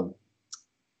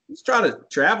 Let's try to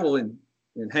travel and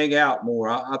hang out more.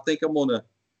 I think I'm gonna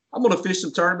fish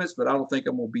some tournaments, but I don't think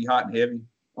I'm gonna be hot and heavy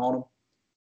on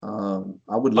them.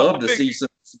 I would love to see some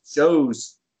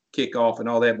shows kick off and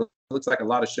all that, but it looks like a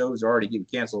lot of shows are already getting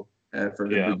canceled for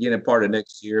the beginning part of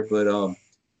next year. But I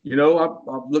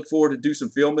look forward to do some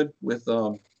filming with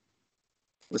some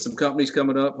companies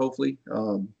coming up, hopefully.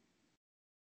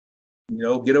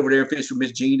 Get over there and fish with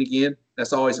Miss Jean again.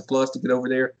 That's always a plus to get over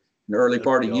there in the early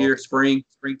part of the year,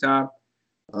 springtime.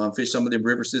 Fish some of the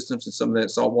river systems and some of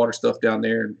that saltwater stuff down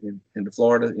there in the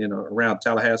Florida, around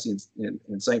Tallahassee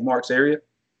and St. Mark's area.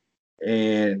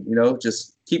 And,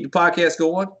 just keep the podcast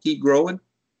going, keep growing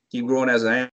as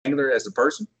an angler, as a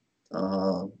person.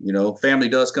 Family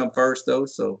does come first though.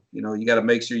 So, you got to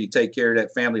make sure you take care of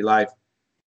that family life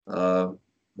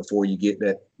before you get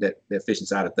that fishing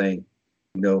side of thing.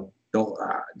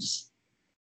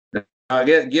 I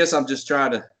guess I'm just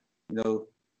trying to,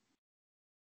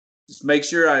 just make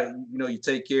sure you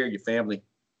take care of your family.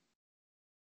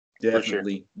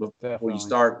 Definitely. Before you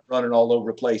start running all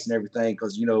over the place and everything.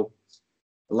 Cause, a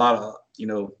lot of,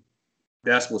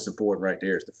 that's what's important right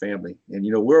there is the family. And,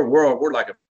 we're like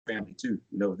a family too,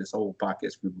 this whole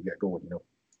podcast group we got going,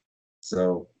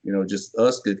 So, just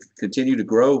us to continue to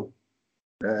grow.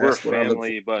 We're a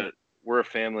family, but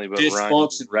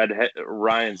Ryan's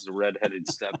the redheaded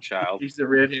stepchild. He's the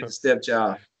redheaded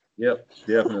stepchild. Yep,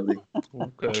 definitely.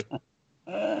 Okay.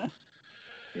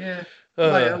 Yeah.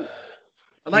 I'd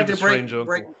like to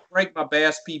break my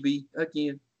bass PB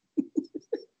again.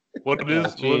 What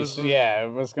is yeah, I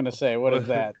was gonna say, what is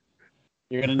that?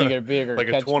 You're gonna need a bigger like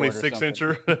a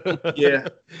 26-incher. Yeah.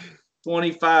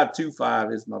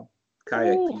 25.25 is my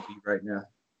kayak PB right now.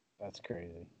 That's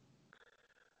crazy.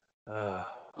 I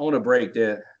want to break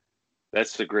that.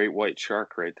 That's the great white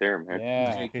shark right there, man.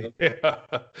 Yeah.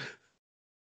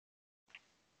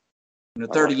 And a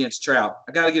 30-inch trout.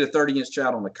 I got to get a 30-inch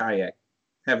trout on the kayak.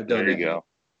 Haven't done that yet.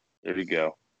 There you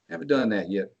go. Haven't done that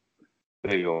yet.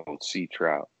 Big old sea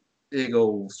trout. Big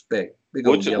old speck.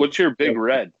 What's your big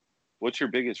red? What's your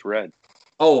biggest red?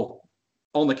 Oh,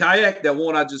 on the kayak, that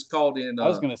one I just called in. I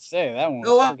was gonna say that one.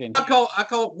 No, I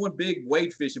caught one big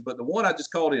wade fishing, but the one I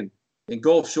just caught in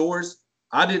Gulf Shores,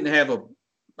 I had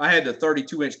the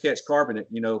 32-inch catch carbonate,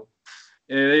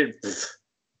 and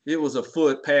it was a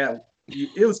foot pad.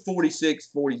 It was 46,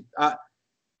 40. I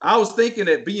was thinking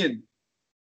that being,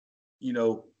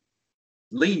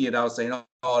 lenient, I was saying,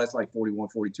 oh, that's like 41,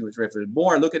 42-inch red. The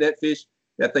more I look at that fish,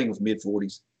 that thing was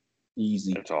mid-40s.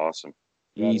 Easy. That's awesome.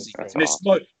 Easy. That's and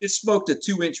awesome. It smoked a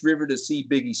 2-inch river to sea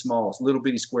biggie smalls, little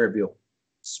bitty square bill.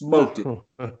 Smoked it.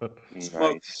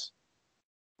 Nice.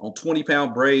 On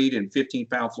 20-pound braid and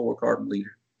 15-pound fluorocarbon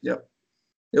leader. Yep.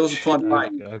 It was a fun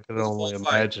fight. I can only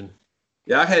imagine.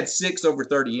 Yeah, I had 6 over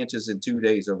 30 inches in 2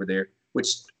 days over there, which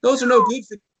those are no good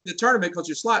for the tournament because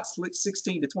your slot's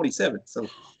 16 to 27. So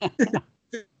if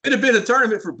it had been a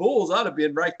tournament for bulls, I'd have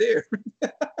been right there.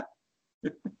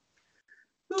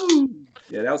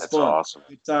 Yeah, that was fun. Awesome.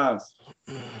 Good times.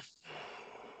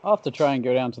 I'll have to try and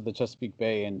go down to the Chesapeake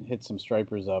Bay and hit some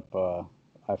stripers up.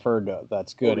 I've heard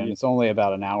that's good, and it's only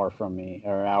about an hour from me,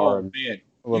 or an hour. Oh, man.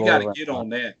 You got to get on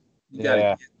that. You got to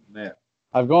get on that.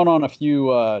 I've gone on a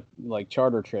few like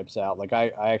charter trips out. Like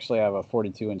I actually have a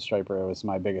 42-inch striper. It was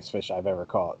my biggest fish I've ever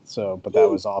caught. So, but that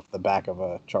was off the back of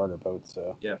a charter boat.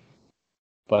 So yeah.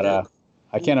 But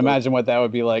I can't imagine what that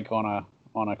would be like on a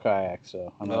kayak.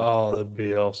 So that'd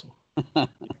be awesome. What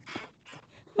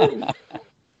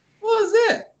was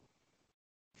that?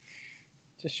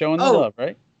 Just showing the love,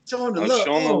 right? Showing the love.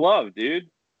 Showing the love, dude.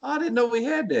 I didn't know we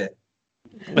had that.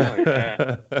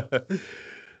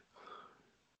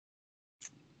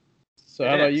 So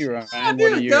how about you, Ryan?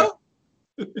 What do you?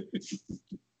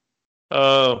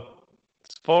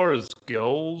 As far as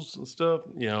goals and stuff,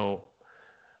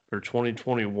 for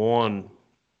 2021,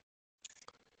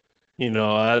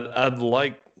 I'd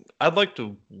like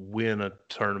to win a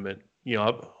tournament.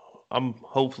 I'm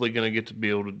hopefully going to get to be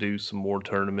able to do some more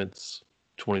tournaments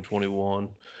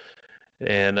 2021.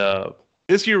 And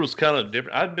this year was kind of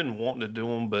different. I'd been wanting to do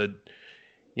them, but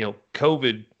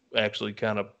COVID actually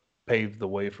kind of paved the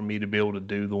way for me to be able to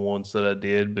do the ones that I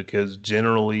did, because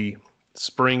generally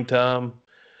springtime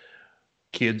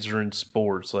kids are in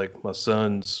sports. Like my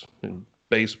son's in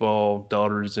baseball,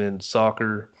 daughter's in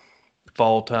soccer.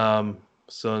 Fall time,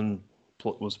 son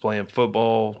was playing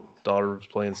football, daughter was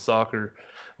playing soccer.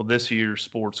 Well, this year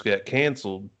sports got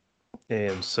canceled,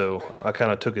 and so I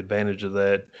kind of took advantage of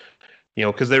that,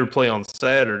 because they would play on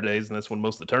Saturdays, and that's when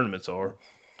most of the tournaments are.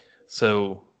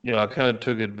 So I kind of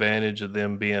took advantage of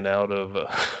them being out of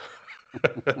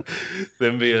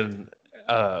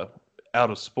out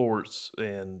of sports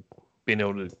and being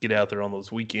able to get out there on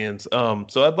those weekends.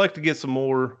 So I'd like to get some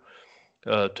more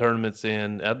tournaments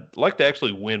in. I'd like to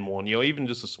actually win one, even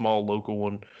just a small local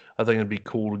one. I think it'd be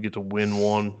cool to get to win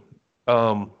one.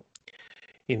 I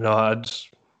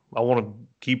want to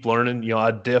keep learning. I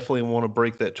definitely want to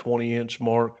break that 20-inch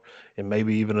mark and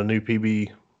maybe even a new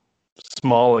PB,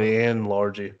 smallie and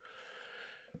largie.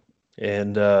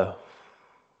 And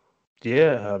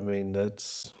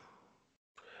that's.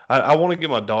 I want to get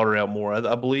my daughter out more.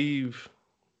 I believe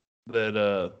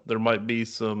that there might be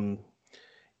some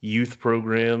youth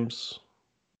programs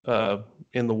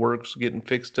in the works getting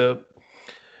fixed up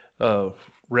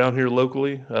around here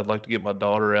locally. I'd like to get my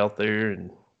daughter out there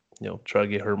and try to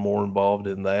get her more involved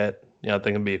in that. I think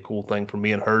it'd be a cool thing for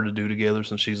me and her to do together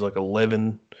since she's like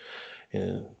 11.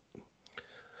 But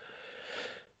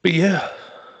yeah,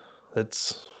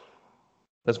 that's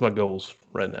my goals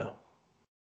right now.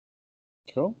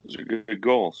 Cool. Those are good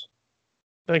goals.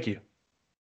 Thank you.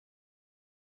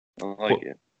 I like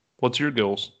it. What's your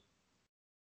goals?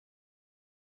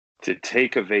 To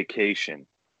take a vacation.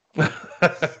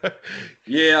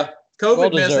 Yeah,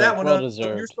 COVID messed that one up.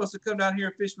 Deserved. You're supposed to come down here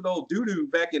and fish with old doo-doo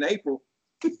back in April.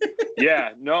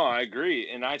 Yeah, no, I agree.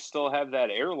 And I still have that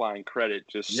airline credit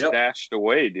just stashed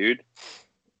away, dude.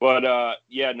 But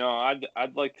yeah, no,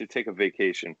 I'd like to take a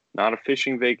vacation. Not a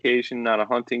fishing vacation, not a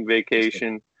hunting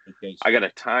vacation. I got a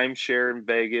timeshare in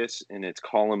Vegas, and it's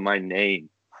calling my name.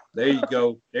 There you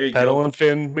go. Paddle and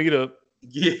Fin meetup.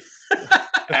 Yeah.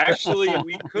 Actually,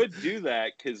 we could do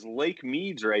that because Lake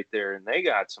Mead's right there, and they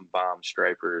got some bomb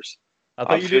stripers. I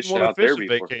thought you didn't want to fish a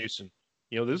vacation.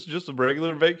 This is just a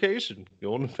regular vacation.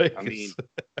 Going to Vegas. I mean,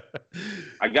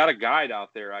 I got a guide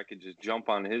out there. I could just jump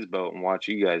on his boat and watch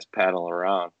you guys paddle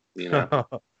around.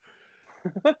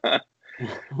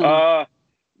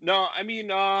 No, I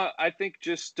mean, I think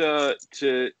just to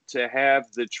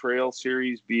have the trail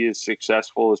series be as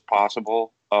successful as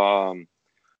possible.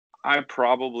 I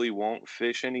probably won't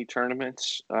fish any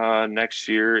tournaments next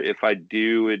year. If I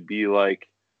do, it'd be like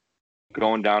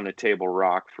going down to Table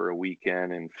Rock for a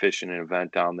weekend and fishing an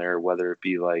event down there, whether it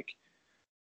be like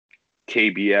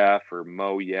KBF or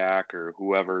Mo Yak or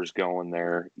whoever's going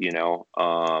there,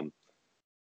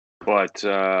 But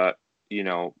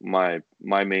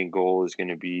my main goal is going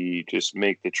to be just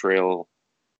make the trail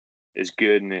as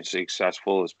good and as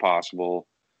successful as possible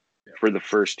for the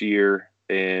first year,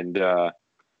 and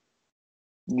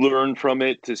learn from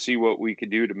it to see what we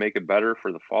could do to make it better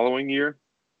for the following year.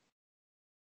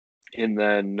 And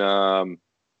then I'm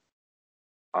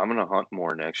going to hunt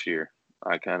more next year.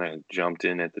 I kind of jumped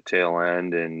in at the tail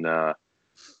end, and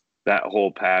that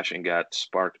whole passion got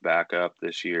sparked back up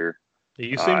this year.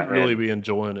 You seem to really be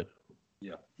enjoying it.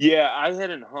 Yeah, I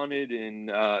hadn't hunted in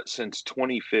since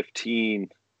 2015,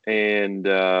 and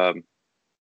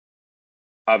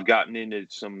I've gotten into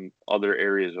some other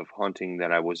areas of hunting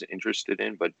that I was interested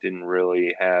in, but didn't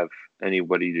really have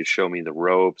anybody to show me the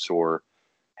ropes or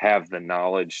have the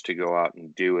knowledge to go out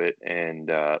and do it.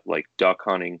 And like duck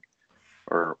hunting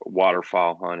or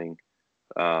waterfowl hunting,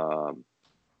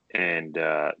 and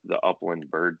the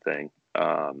upland bird thing.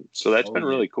 So that's been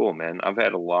really cool, man. I've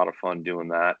had a lot of fun doing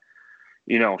that.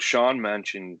 Sean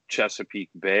mentioned Chesapeake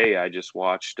Bay. I just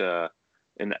watched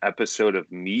an episode of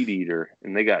Meat Eater,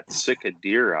 and they got sick of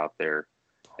deer out there.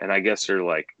 And I guess they're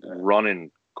like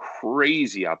running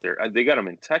crazy out there. They got them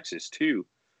in Texas too.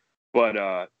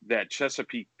 But that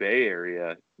Chesapeake Bay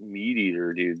area, Meat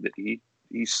Eater, dude, he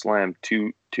slammed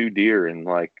two deer in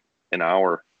like an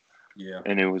hour. Yeah.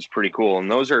 And it was pretty cool. And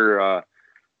those are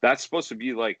that's supposed to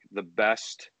be like the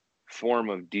best form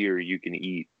of deer you can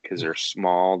eat because they're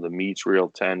small, the meat's real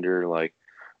tender. Like,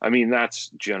 I mean, that's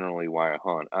generally why I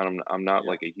hunt. I'm not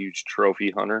like a huge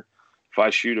trophy hunter. If I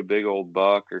shoot a big old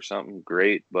buck or something,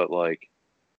 great. But like,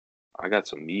 I got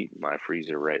some meat in my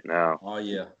freezer right now. Oh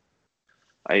yeah.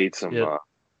 I ate some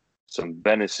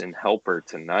venison helper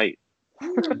tonight.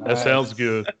 That sounds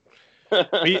good.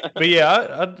 but yeah,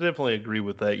 I definitely agree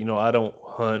with that. I don't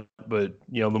hunt, but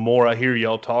the more I hear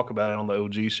y'all talk about it on the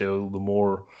OG show, the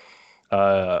more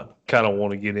I kind of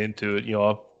want to get into it.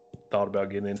 I've thought about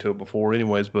getting into it before,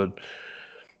 anyways. But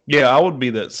yeah, I would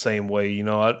be that same way.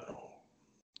 The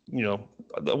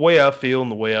way I feel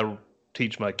and the way I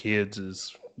teach my kids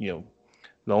is, the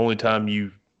only time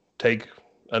you take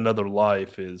another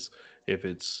life is if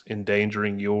it's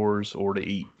endangering yours or to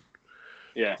eat.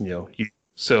 Yeah.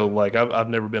 So like I've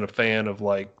never been a fan of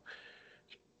like,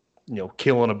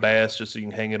 killing a bass just so you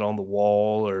can hang it on the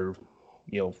wall, or,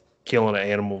 killing an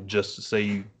animal just to say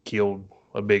you killed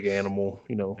a big animal,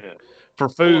 for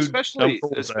food.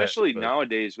 Well, especially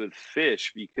nowadays with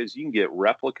fish, because you can get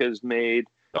replicas made.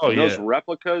 Oh, and those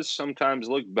replicas sometimes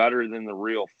look better than the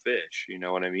real fish, you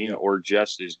know what I mean? Yeah. Or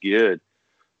just as good.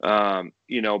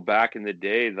 Back in the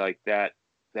day, like that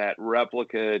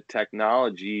replica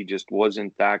technology just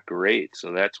wasn't that great.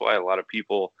 So that's why a lot of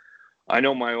people, I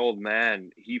know my old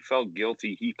man, he felt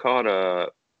guilty. He caught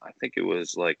I think it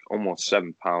was like almost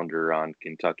 7-pounder on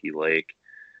Kentucky Lake,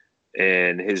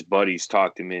 and his buddies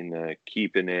talked him into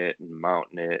keeping it and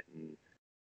mounting it.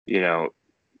 And,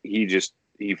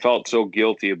 he felt so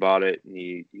guilty about it, and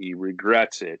he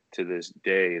regrets it to this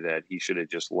day that he should have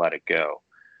just let it go.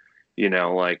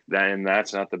 Like that, and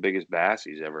that's not the biggest bass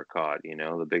he's ever caught.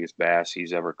 The biggest bass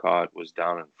he's ever caught was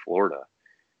down in Florida.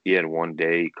 He had one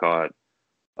day he caught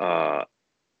an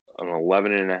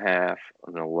 11.5,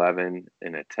 an 11,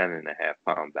 and a 10.5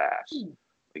 pound bass.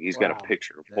 Like he's got a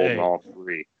picture of holding all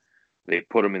three. They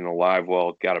put him in the live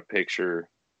well, got a picture,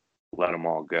 let them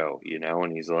all go.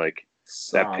 And he's like,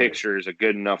 that picture is a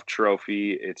good enough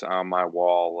trophy. It's on my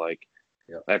wall. Like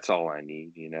that's all I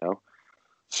need.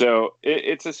 So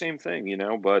it's the same thing,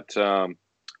 but,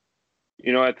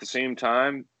 at the same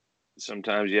time,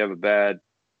 sometimes you have a bad,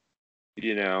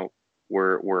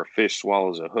 where a fish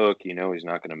swallows a hook, he's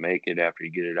not going to make it after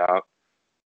you get it out.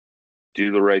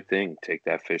 Do the right thing. Take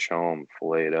that fish home,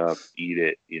 fillet it up, eat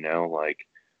it.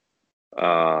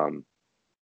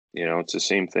 It's the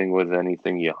same thing with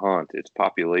anything you hunt. It's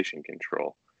population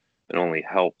control. It only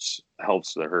helps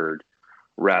the herd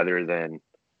rather than,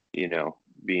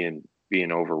 being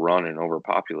overrun and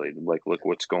overpopulated. Like, look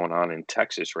what's going on in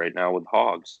Texas right now with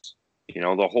hogs.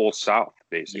 The whole South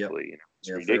basically.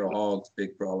 Yep. Feral hogs,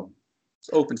 big problem. It's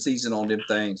open season on them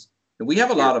things, and we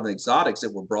have a lot of exotics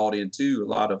that were brought in too. A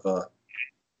lot of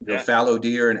fallow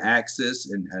deer and axis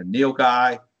and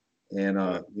nilgai, and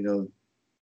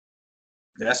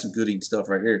that's some good eating stuff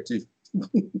right here too.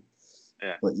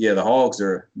 Yeah. But the hogs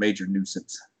are a major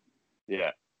nuisance.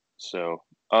 Yeah. So,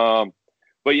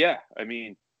 but yeah, I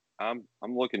mean, I'm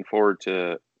looking forward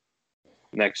to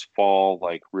next fall,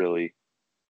 like really,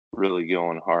 really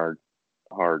going hard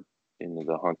into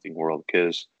the hunting world,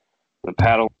 because the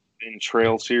paddle and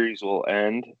trail series will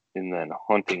end and then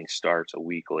hunting starts a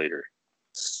week later.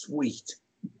 Sweet.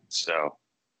 So.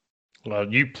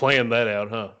 Well, you planned that out,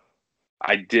 huh?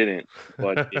 I didn't,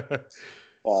 but it's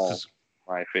all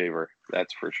my favor.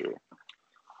 That's for sure.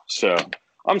 So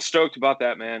I'm stoked about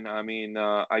that, man. I mean,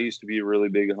 I used to be a really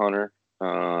big hunter.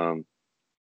 And,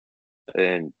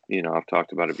 I've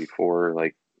talked about it before,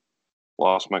 like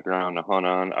lost my ground to hunt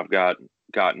on. I've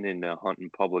gotten into hunting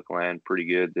public land pretty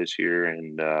good this year,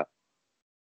 and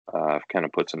I've kind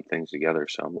of put some things together.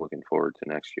 So I'm looking forward to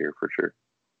next year for sure.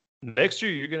 Next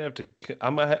year, you're gonna have to.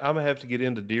 I'm gonna have to get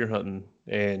into deer hunting,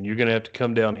 and you're gonna have to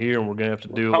come down here, and we're gonna have to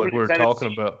do like we were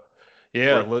talking about.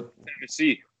 Yeah, let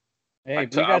Tennessee. Hey, we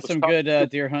got some good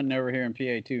deer hunting over here in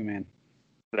PA too, man.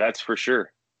 That's for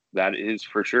sure. That is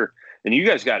for sure. And you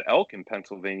guys got elk in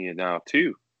Pennsylvania now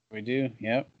too. We do.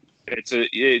 Yep.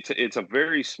 It's a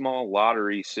very small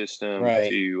lottery system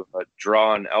to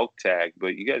draw an elk tag,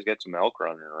 but you guys got some elk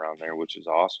running around there, which is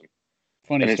awesome.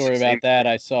 Funny story about that.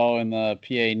 I saw in the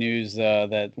PA news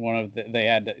that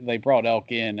they brought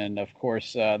elk in, and of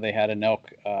course they had an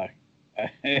elk.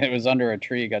 It was under a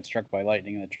tree, got struck by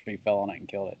lightning, and the tree fell on it and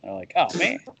killed it. They're like, "Oh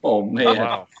man!" Oh man!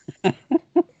 Wow.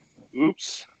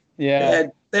 Oops. Yeah.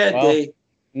 Bad day.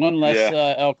 One less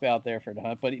elk out there for the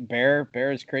hunt, but bear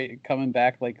is coming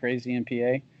back like crazy in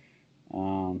PA.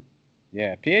 PA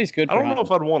is good. I don't know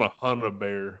if I'd want to hunt a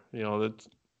bear. That's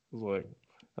like.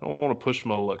 I don't want to push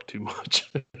my luck too much.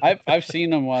 I've seen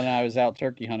them when I was out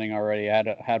turkey hunting already. I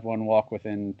had one walk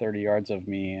within 30 yards of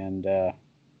me, and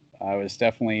I was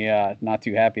definitely not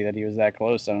too happy that he was that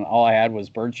close. And all I had was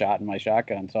birdshot in my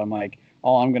shotgun, so I'm like,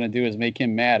 all I'm gonna do is make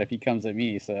him mad if he comes at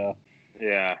me. So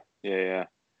yeah.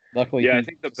 Luckily, I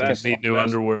think the best need new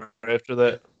underwear after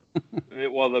that.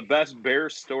 Well, the best bear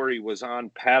story was on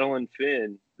Paddle and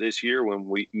Fin this year when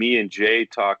me and Jay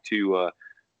talked to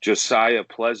Josiah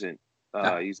Pleasant.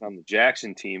 He's on the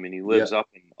Jackson team, and he lives up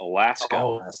in Alaska.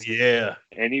 Oh, yeah.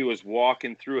 And he was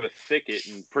walking through a thicket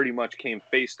and pretty much came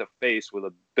face to face with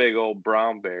a big old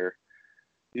brown bear.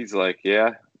 He's like,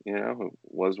 it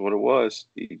was what it was.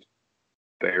 He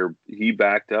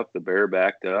backed up, the bear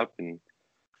backed up and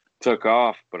took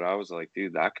off. But I was like,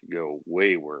 dude, that could go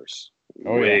way worse.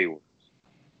 Way worse.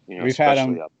 We've had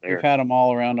them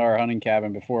all around our hunting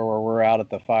cabin before, where we're out at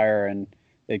the fire and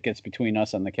it gets between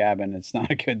us and the cabin. It's not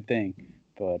a good thing,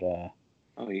 but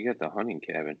oh, you got the hunting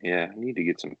cabin. Yeah, I need to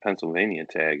get some Pennsylvania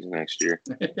tags next year.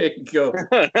 There you go.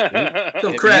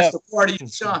 Come crash the party in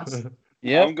Sean's.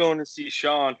 Yeah, I'm going to see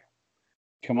Sean.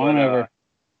 Come on over.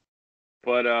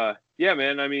 But yeah,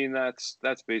 man. I mean, that's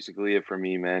basically it for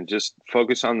me, man. Just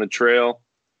focus on the trail,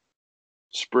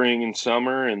 spring and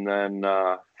summer, and then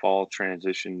fall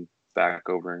transition back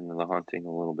over into the hunting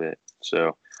a little bit.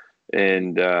 So,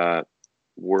 and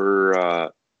we're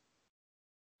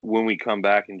when we come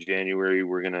back in January,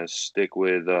 we're gonna stick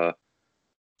with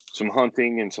some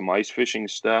hunting and some ice fishing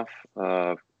stuff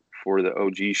for the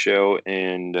OG show,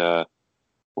 and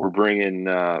we're bringing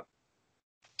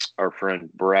our friend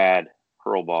Brad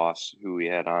Hurlboss, who we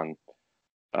had on,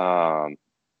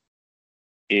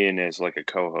 in as like a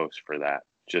co-host for that,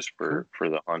 just for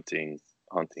the hunting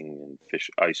and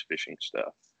ice fishing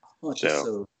stuff.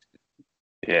 So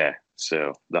yeah,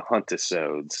 so the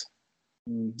hunt-episodes.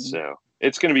 Mm-hmm. So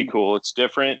it's going to be cool. It's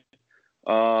different.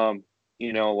 A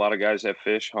lot of guys that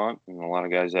fish hunt, and a lot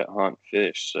of guys that hunt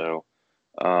fish. So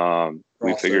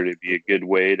we figured it'd be a good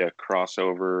way to cross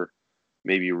over,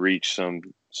 maybe reach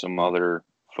some other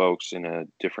folks in a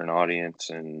different audience,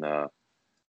 and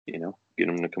get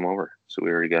them to come over. So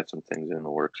we already got some things in the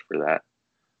works for that.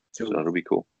 So that'll be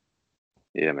cool.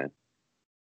 Yeah, man.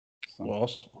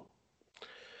 Awesome.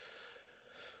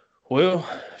 Well,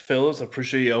 fellas, I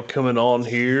appreciate y'all coming on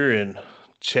here and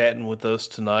chatting with us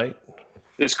tonight.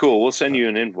 It's cool. We'll send you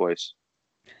an invoice.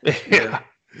 Yeah.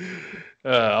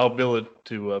 I'll bill it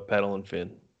to Paddle and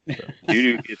Fin. So.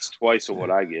 It's twice of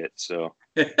what I get, so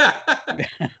you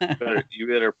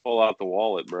better pull out the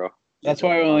wallet, bro. That's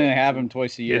why we only have him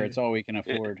twice a year. It's all we can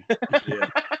afford.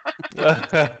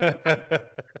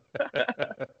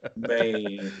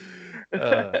 Man.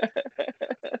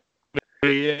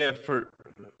 Yeah,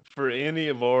 for any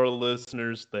of our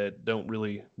listeners that don't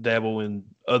really dabble in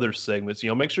other segments,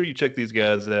 make sure you check these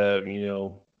guys out.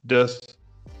 Dust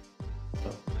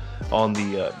on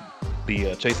the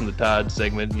Chasing the Tide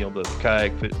segment,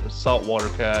 the saltwater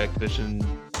kayak fishing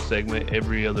segment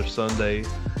every other Sunday.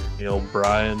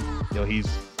 Brian, he's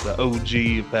the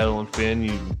OG of Paddle and Fin.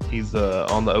 He's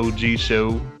on the OG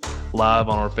show live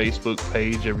on our Facebook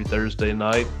page every Thursday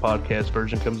night. Podcast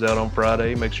version comes out on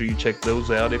Friday. Make sure you check those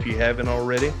out if you haven't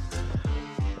already.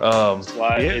 It's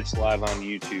live on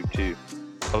YouTube too.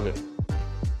 Okay.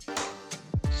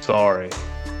 Sorry.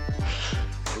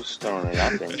 Just throwing it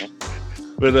out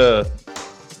there. But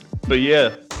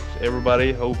yeah,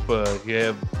 everybody, hope you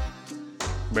have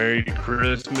Merry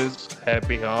Christmas,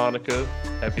 Happy Hanukkah,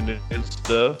 Happy New Year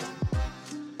stuff.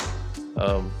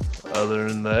 Other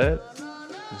than that,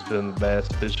 it's been the Bass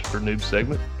Fishing for Noobs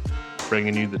segment,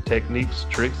 bringing you the techniques,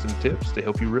 tricks, and tips to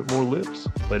help you rip more lips.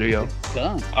 Later, y'all.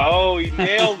 Done. Oh, he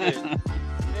nailed it.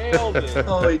 Nailed it.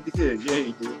 Oh, he did. Yeah,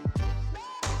 he did.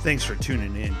 Thanks for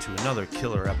tuning in to another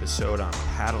killer episode on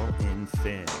Paddle and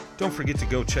Fin. Don't forget to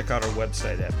go check out our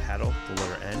website at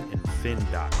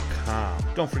paddle_and_fin.com.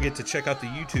 Don't forget to check out the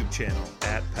YouTube channel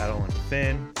at Paddle and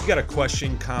Fin. If you got a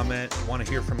question, comment, want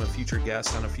to hear from a future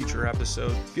guest on a future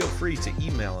episode, feel free to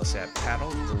email us at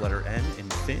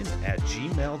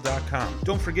paddle_and_fin@gmail.com.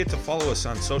 Don't forget to follow us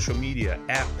on social media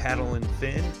at Paddle and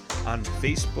Fin on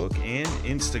Facebook and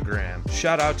Instagram.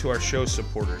 Shout out to our show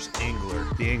supporters, Angler.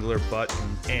 The Angler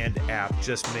button and app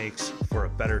just makes for a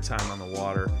better time on the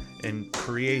water and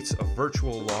creates a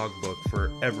virtual logbook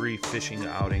for every fishing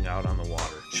outing out on the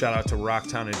water. Shout out to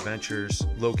Rocktown Adventures,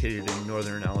 located in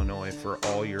Northern Illinois, for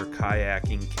all your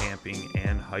kayaking, camping,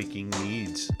 and hiking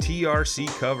needs. TRC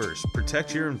Covers,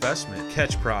 protect your investment.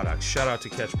 Catch Products, shout out to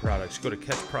Catch Products. Go to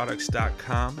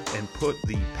catchproducts.com and put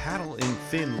the Paddle and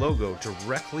Fin logo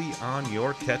directly on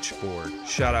your catch board.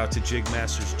 Shout out to Jig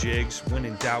Masters Jigs. When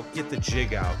in doubt, get the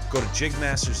jig out. Go to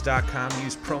jigmasters.com,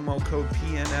 use promo code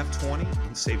PNF20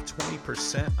 and save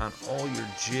 20% on all your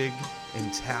jig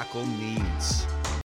and tackle needs.